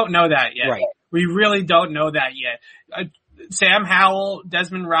sucks. We don't know that yet. Right. We really don't know that yet. Sam Howell,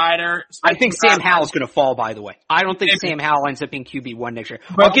 Desmond Ridder. I think Sam Howell's going to fall, by the way. I don't think Sam Howell ends up being QB1 next year.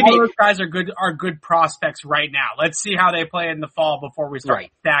 But all those guys are good prospects right now. Let's see how they play in the fall before we start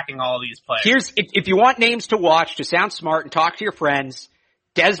stacking all of these players. If you want names to watch, to sound smart and talk to your friends,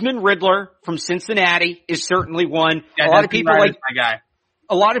 Desmond Riddler from Cincinnati is certainly one. Yeah, a lot of people like my guy.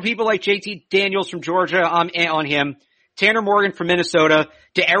 A lot of people like JT Daniels from Georgia on him. Tanner Morgan from Minnesota.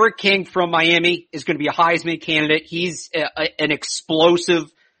 De'Aaron King from Miami is going to be a Heisman candidate. He's an explosive,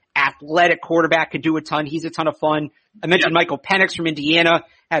 athletic quarterback, could do a ton. He's a ton of fun. I mentioned Michael Penix from Indiana,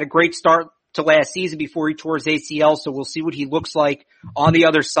 had a great start to last season before he tore his ACL, so we'll see what he looks like on the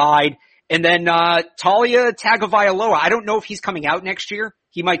other side. And then Talia Tagovailoa, I don't know if he's coming out next year.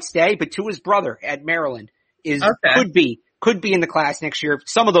 He might stay, but Tua's brother at Maryland could be in the class next year.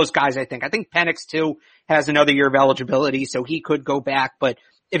 Some of those guys, I think Penix too has another year of eligibility, so he could go back. But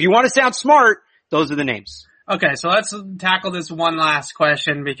if you want to sound smart, those are the names. Okay, so let's tackle this one last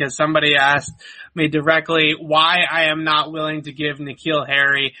question, because somebody asked me directly why I am not willing to give N'Keal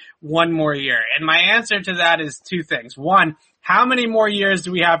Harry one more year. And my answer to that is two things. One, how many more years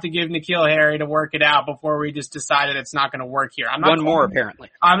do we have to give N'Keal Harry to work it out before we just decided it's not going to work here? One more, apparently.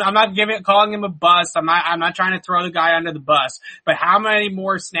 I'm not calling him a bust. I'm not trying to throw the guy under the bus. But how many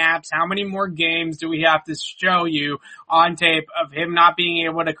more snaps, how many more games do we have to show you on tape of him not being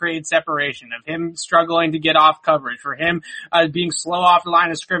able to create separation, of him struggling to get off coverage, for him being slow off the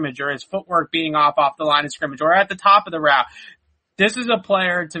line of scrimmage, or his footwork being off the line of scrimmage, or at the top of the route? This is a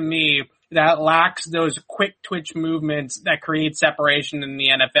player, to me, that lacks those quick twitch movements that create separation in the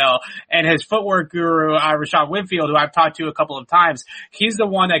NFL. And his footwork guru, Rashad Whitfield, who I've talked to a couple of times, he's the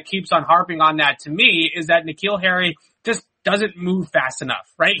one that keeps on harping on that to me, is that N'Keal Harry just doesn't move fast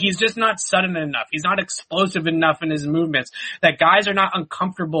enough, right? He's just not sudden enough. He's not explosive enough in his movements that guys are not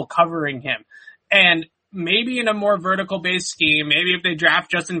uncomfortable covering him. And maybe in a more vertical based scheme, maybe if they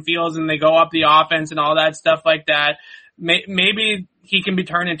draft Justin Fields and they go up the offense and all that stuff like that, maybe he can be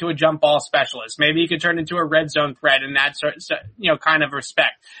turned into a jump ball specialist. Maybe he could turn into a red zone threat in that sort, kind of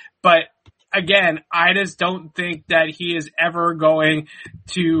respect. But again, I just don't think that he is ever going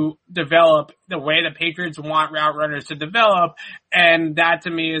to develop the way the Patriots want route runners to develop. And that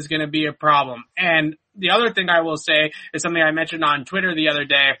to me is going to be a problem. And the other thing I will say is something I mentioned on Twitter the other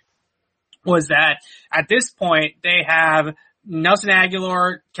day, was that at this point they have Nelson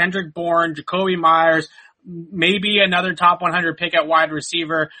Aguilar, Kendrick Bourne, Jacoby Myers, maybe another top 100 pick at wide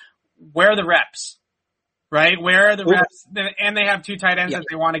receiver. Where are the reps? Right? Where are the reps? And they have two tight ends that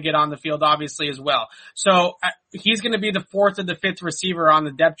they want to get on the field, obviously, as well. So he's going to be the fourth or the fifth receiver on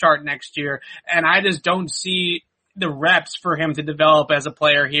the depth chart next year. And I just don't see the reps for him to develop as a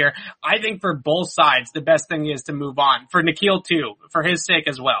player here. I think for both sides, the best thing is to move on. For N'Keal too, for his sake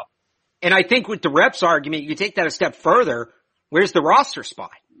as well. And I think with the reps argument, you take that a step further. Where's the roster spot?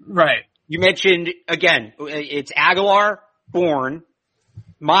 Right. You mentioned, again, it's Aguilar, Bourne,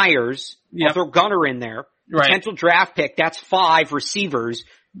 Myers. I'll throw Gunner in there. Right. Potential draft pick. That's 5 receivers.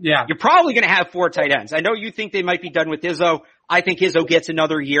 Yeah. You're probably going to have 4 tight ends. I know you think they might be done with Izzo. I think Izzo gets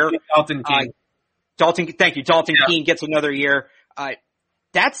another year. Dalton Keene. Thank you. Dalton Keene gets another year.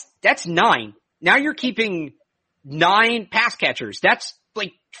 that's 9. Now you're keeping 9 pass catchers. That's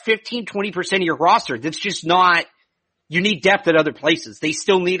like 15, 20% of your roster. That's just not, you need depth at other places. They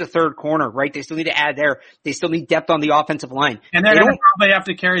still need a third corner, right? They still need to add there. They still need depth on the offensive line. And they're going to probably have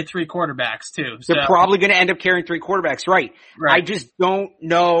to carry 3 quarterbacks too. So. They're probably going to end up carrying 3 quarterbacks, right? I just don't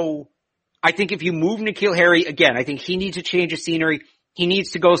know. I think if you move N'Keal Harry, again, I think he needs a change of scenery. He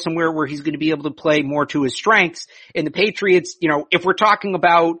needs to go somewhere where he's going to be able to play more to his strengths. And the Patriots, if we're talking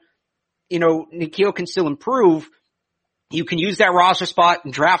about, N'Keal can still improve, you can use that roster spot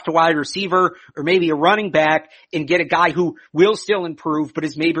and draft a wide receiver or maybe a running back and get a guy who will still improve but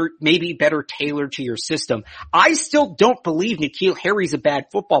is maybe better tailored to your system. I still don't believe N'Keal Harry's a bad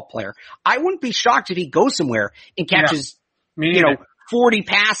football player. I wouldn't be shocked if he goes somewhere and catches, 40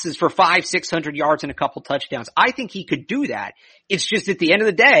 passes for 500-600 yards and a couple touchdowns. I think he could do that. It's just at the end of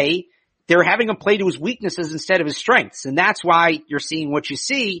the day, they're having him play to his weaknesses instead of his strengths. And that's why you're seeing what you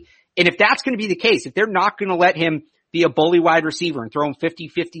see. And if that's going to be the case, if they're not going to let him be a bully wide receiver and throw him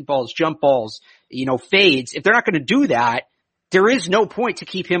 50-50 balls, jump balls, fades, if they're not going to do that, there is no point to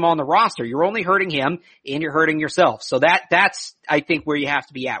keep him on the roster. You're only hurting him and you're hurting yourself. So that's, I think, where you have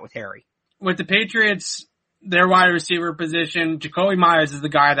to be at with Harry. With the Patriots, their wide receiver position, Jacoby Myers is the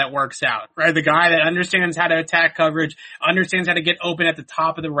guy that works out, right? The guy that understands how to attack coverage, understands how to get open at the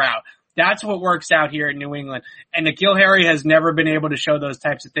top of the route. That's what works out here in New England. And N'Keal Harry has never been able to show those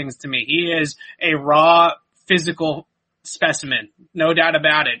types of things to me. He is a raw physical specimen, no doubt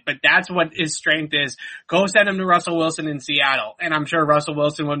about it. But that's what his strength is. Go send him to Russell Wilson in Seattle. And I'm sure Russell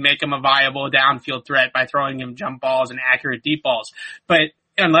Wilson would make him a viable downfield threat by throwing him jump balls and accurate deep balls. But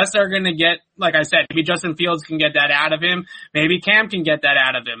unless they're going to get, like I said, maybe Justin Fields can get that out of him. Maybe Cam can get that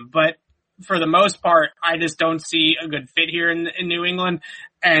out of him. But for the most part, I just don't see a good fit here in New England.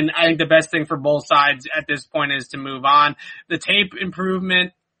 And I think the best thing for both sides at this point is to move on. The tape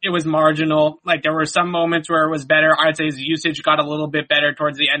improvement, it was marginal. Like there were some moments where it was better. I'd say his usage got a little bit better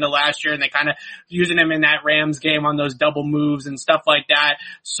towards the end of last year, and they kind of using him in that Rams game on those double moves and stuff like that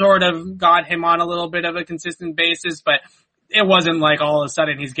sort of got him on a little bit of a consistent basis, but it wasn't like all of a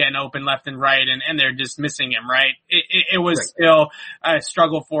sudden he's getting open left and right and they're dismissing him, right? It was still a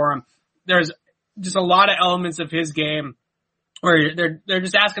struggle for him. There's just a lot of elements of his game where they're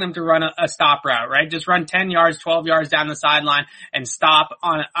just asking him to run a stop route, right? Just run 10 yards, 12 yards down the sideline and stop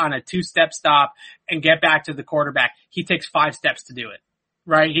on a 2-step stop and get back to the quarterback. He takes 5 steps to do it,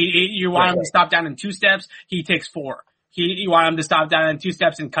 right? You want him to stop down in 2 steps, he takes 4. You want him to stop down in 2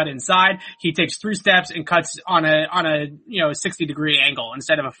 steps and cut inside. He takes 3 steps and cuts on a 60-degree angle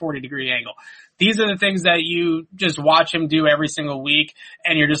instead of a 40-degree angle. These are the things that you just watch him do every single week,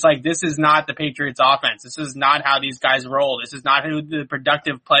 and you're just like, this is not the Patriots offense. This is not how these guys roll. This is not who the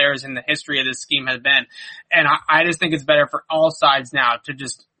productive players in the history of this scheme have been. And I just think it's better for all sides now to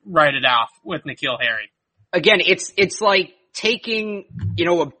just write it off with N'Keal Harry. Again, it's like taking,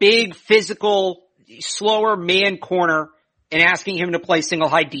 a big physical, slower man corner and asking him to play single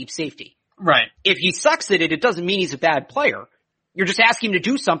high deep safety. Right. If he sucks at it, it doesn't mean he's a bad player. You're just asking him to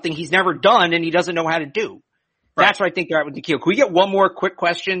do something he's never done and he doesn't know how to do. Right. That's where I think they're at with N'Keal. Can we get one more quick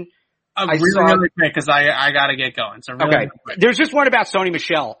question? Really quick, because I gotta get going. So really okay. There's just one about Sony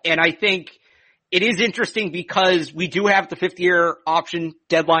Michel, and I think it is interesting because we do have the 5th-year option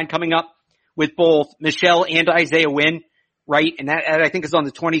deadline coming up with both Michel and Isaiah Wynn, right? And that I think is on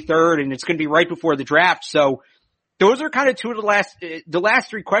the 23rd, and it's going to be right before the draft. So those are kind of 2 of the last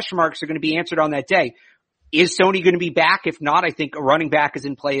 3 question marks are going to be answered on that day. Is Sony going to be back? If not, I think a running back is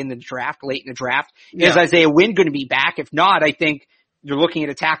in play in the draft, late in the draft. Yeah. Is Isaiah Wynn going to be back? If not, I think you're looking at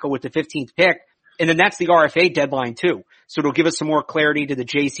a tackle with the 15th pick. And then that's the RFA deadline too. So it'll give us some more clarity to the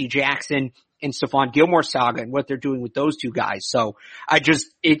J.C. Jackson and Stephon Gilmore saga and what they're doing with those 2 guys. So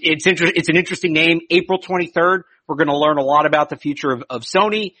it's an interesting name. April 23rd, we're going to learn a lot about the future of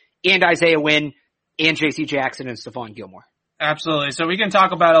Sony and Isaiah Wynn and J.C. Jackson and Stephon Gilmore. Absolutely. So we can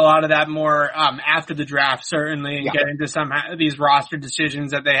talk about a lot of that more after the draft, certainly, and get into some of these roster decisions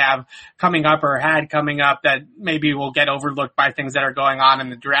that they have coming up or had coming up that maybe will get overlooked by things that are going on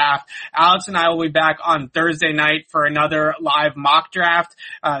in the draft. Alex and I will be back on Thursday night for another live mock draft,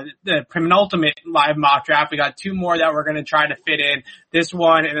 the penultimate live mock draft. We got 2 more that we're going to try to fit in. This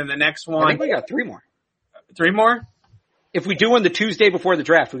one and then the next one. I think we got 3 more. 3 more? If we do one the Tuesday before the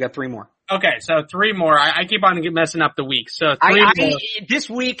draft, we got 3 more. Okay, so 3 more. I keep on messing up the weeks. So 3 more. This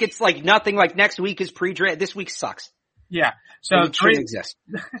week it's like nothing. Like next week is pre-draft. This week sucks. Yeah. So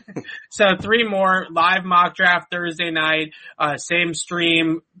so 3 more live mock draft Thursday night, same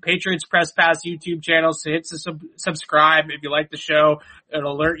stream, Patriots Press Pass YouTube channel. So hit subscribe if you like the show.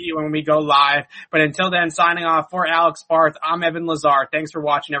 It'll alert you when we go live. But until then, signing off for Alex Barth, I'm Evan Lazar. Thanks for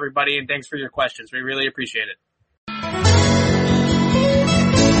watching, everybody, and thanks for your questions. We really appreciate it.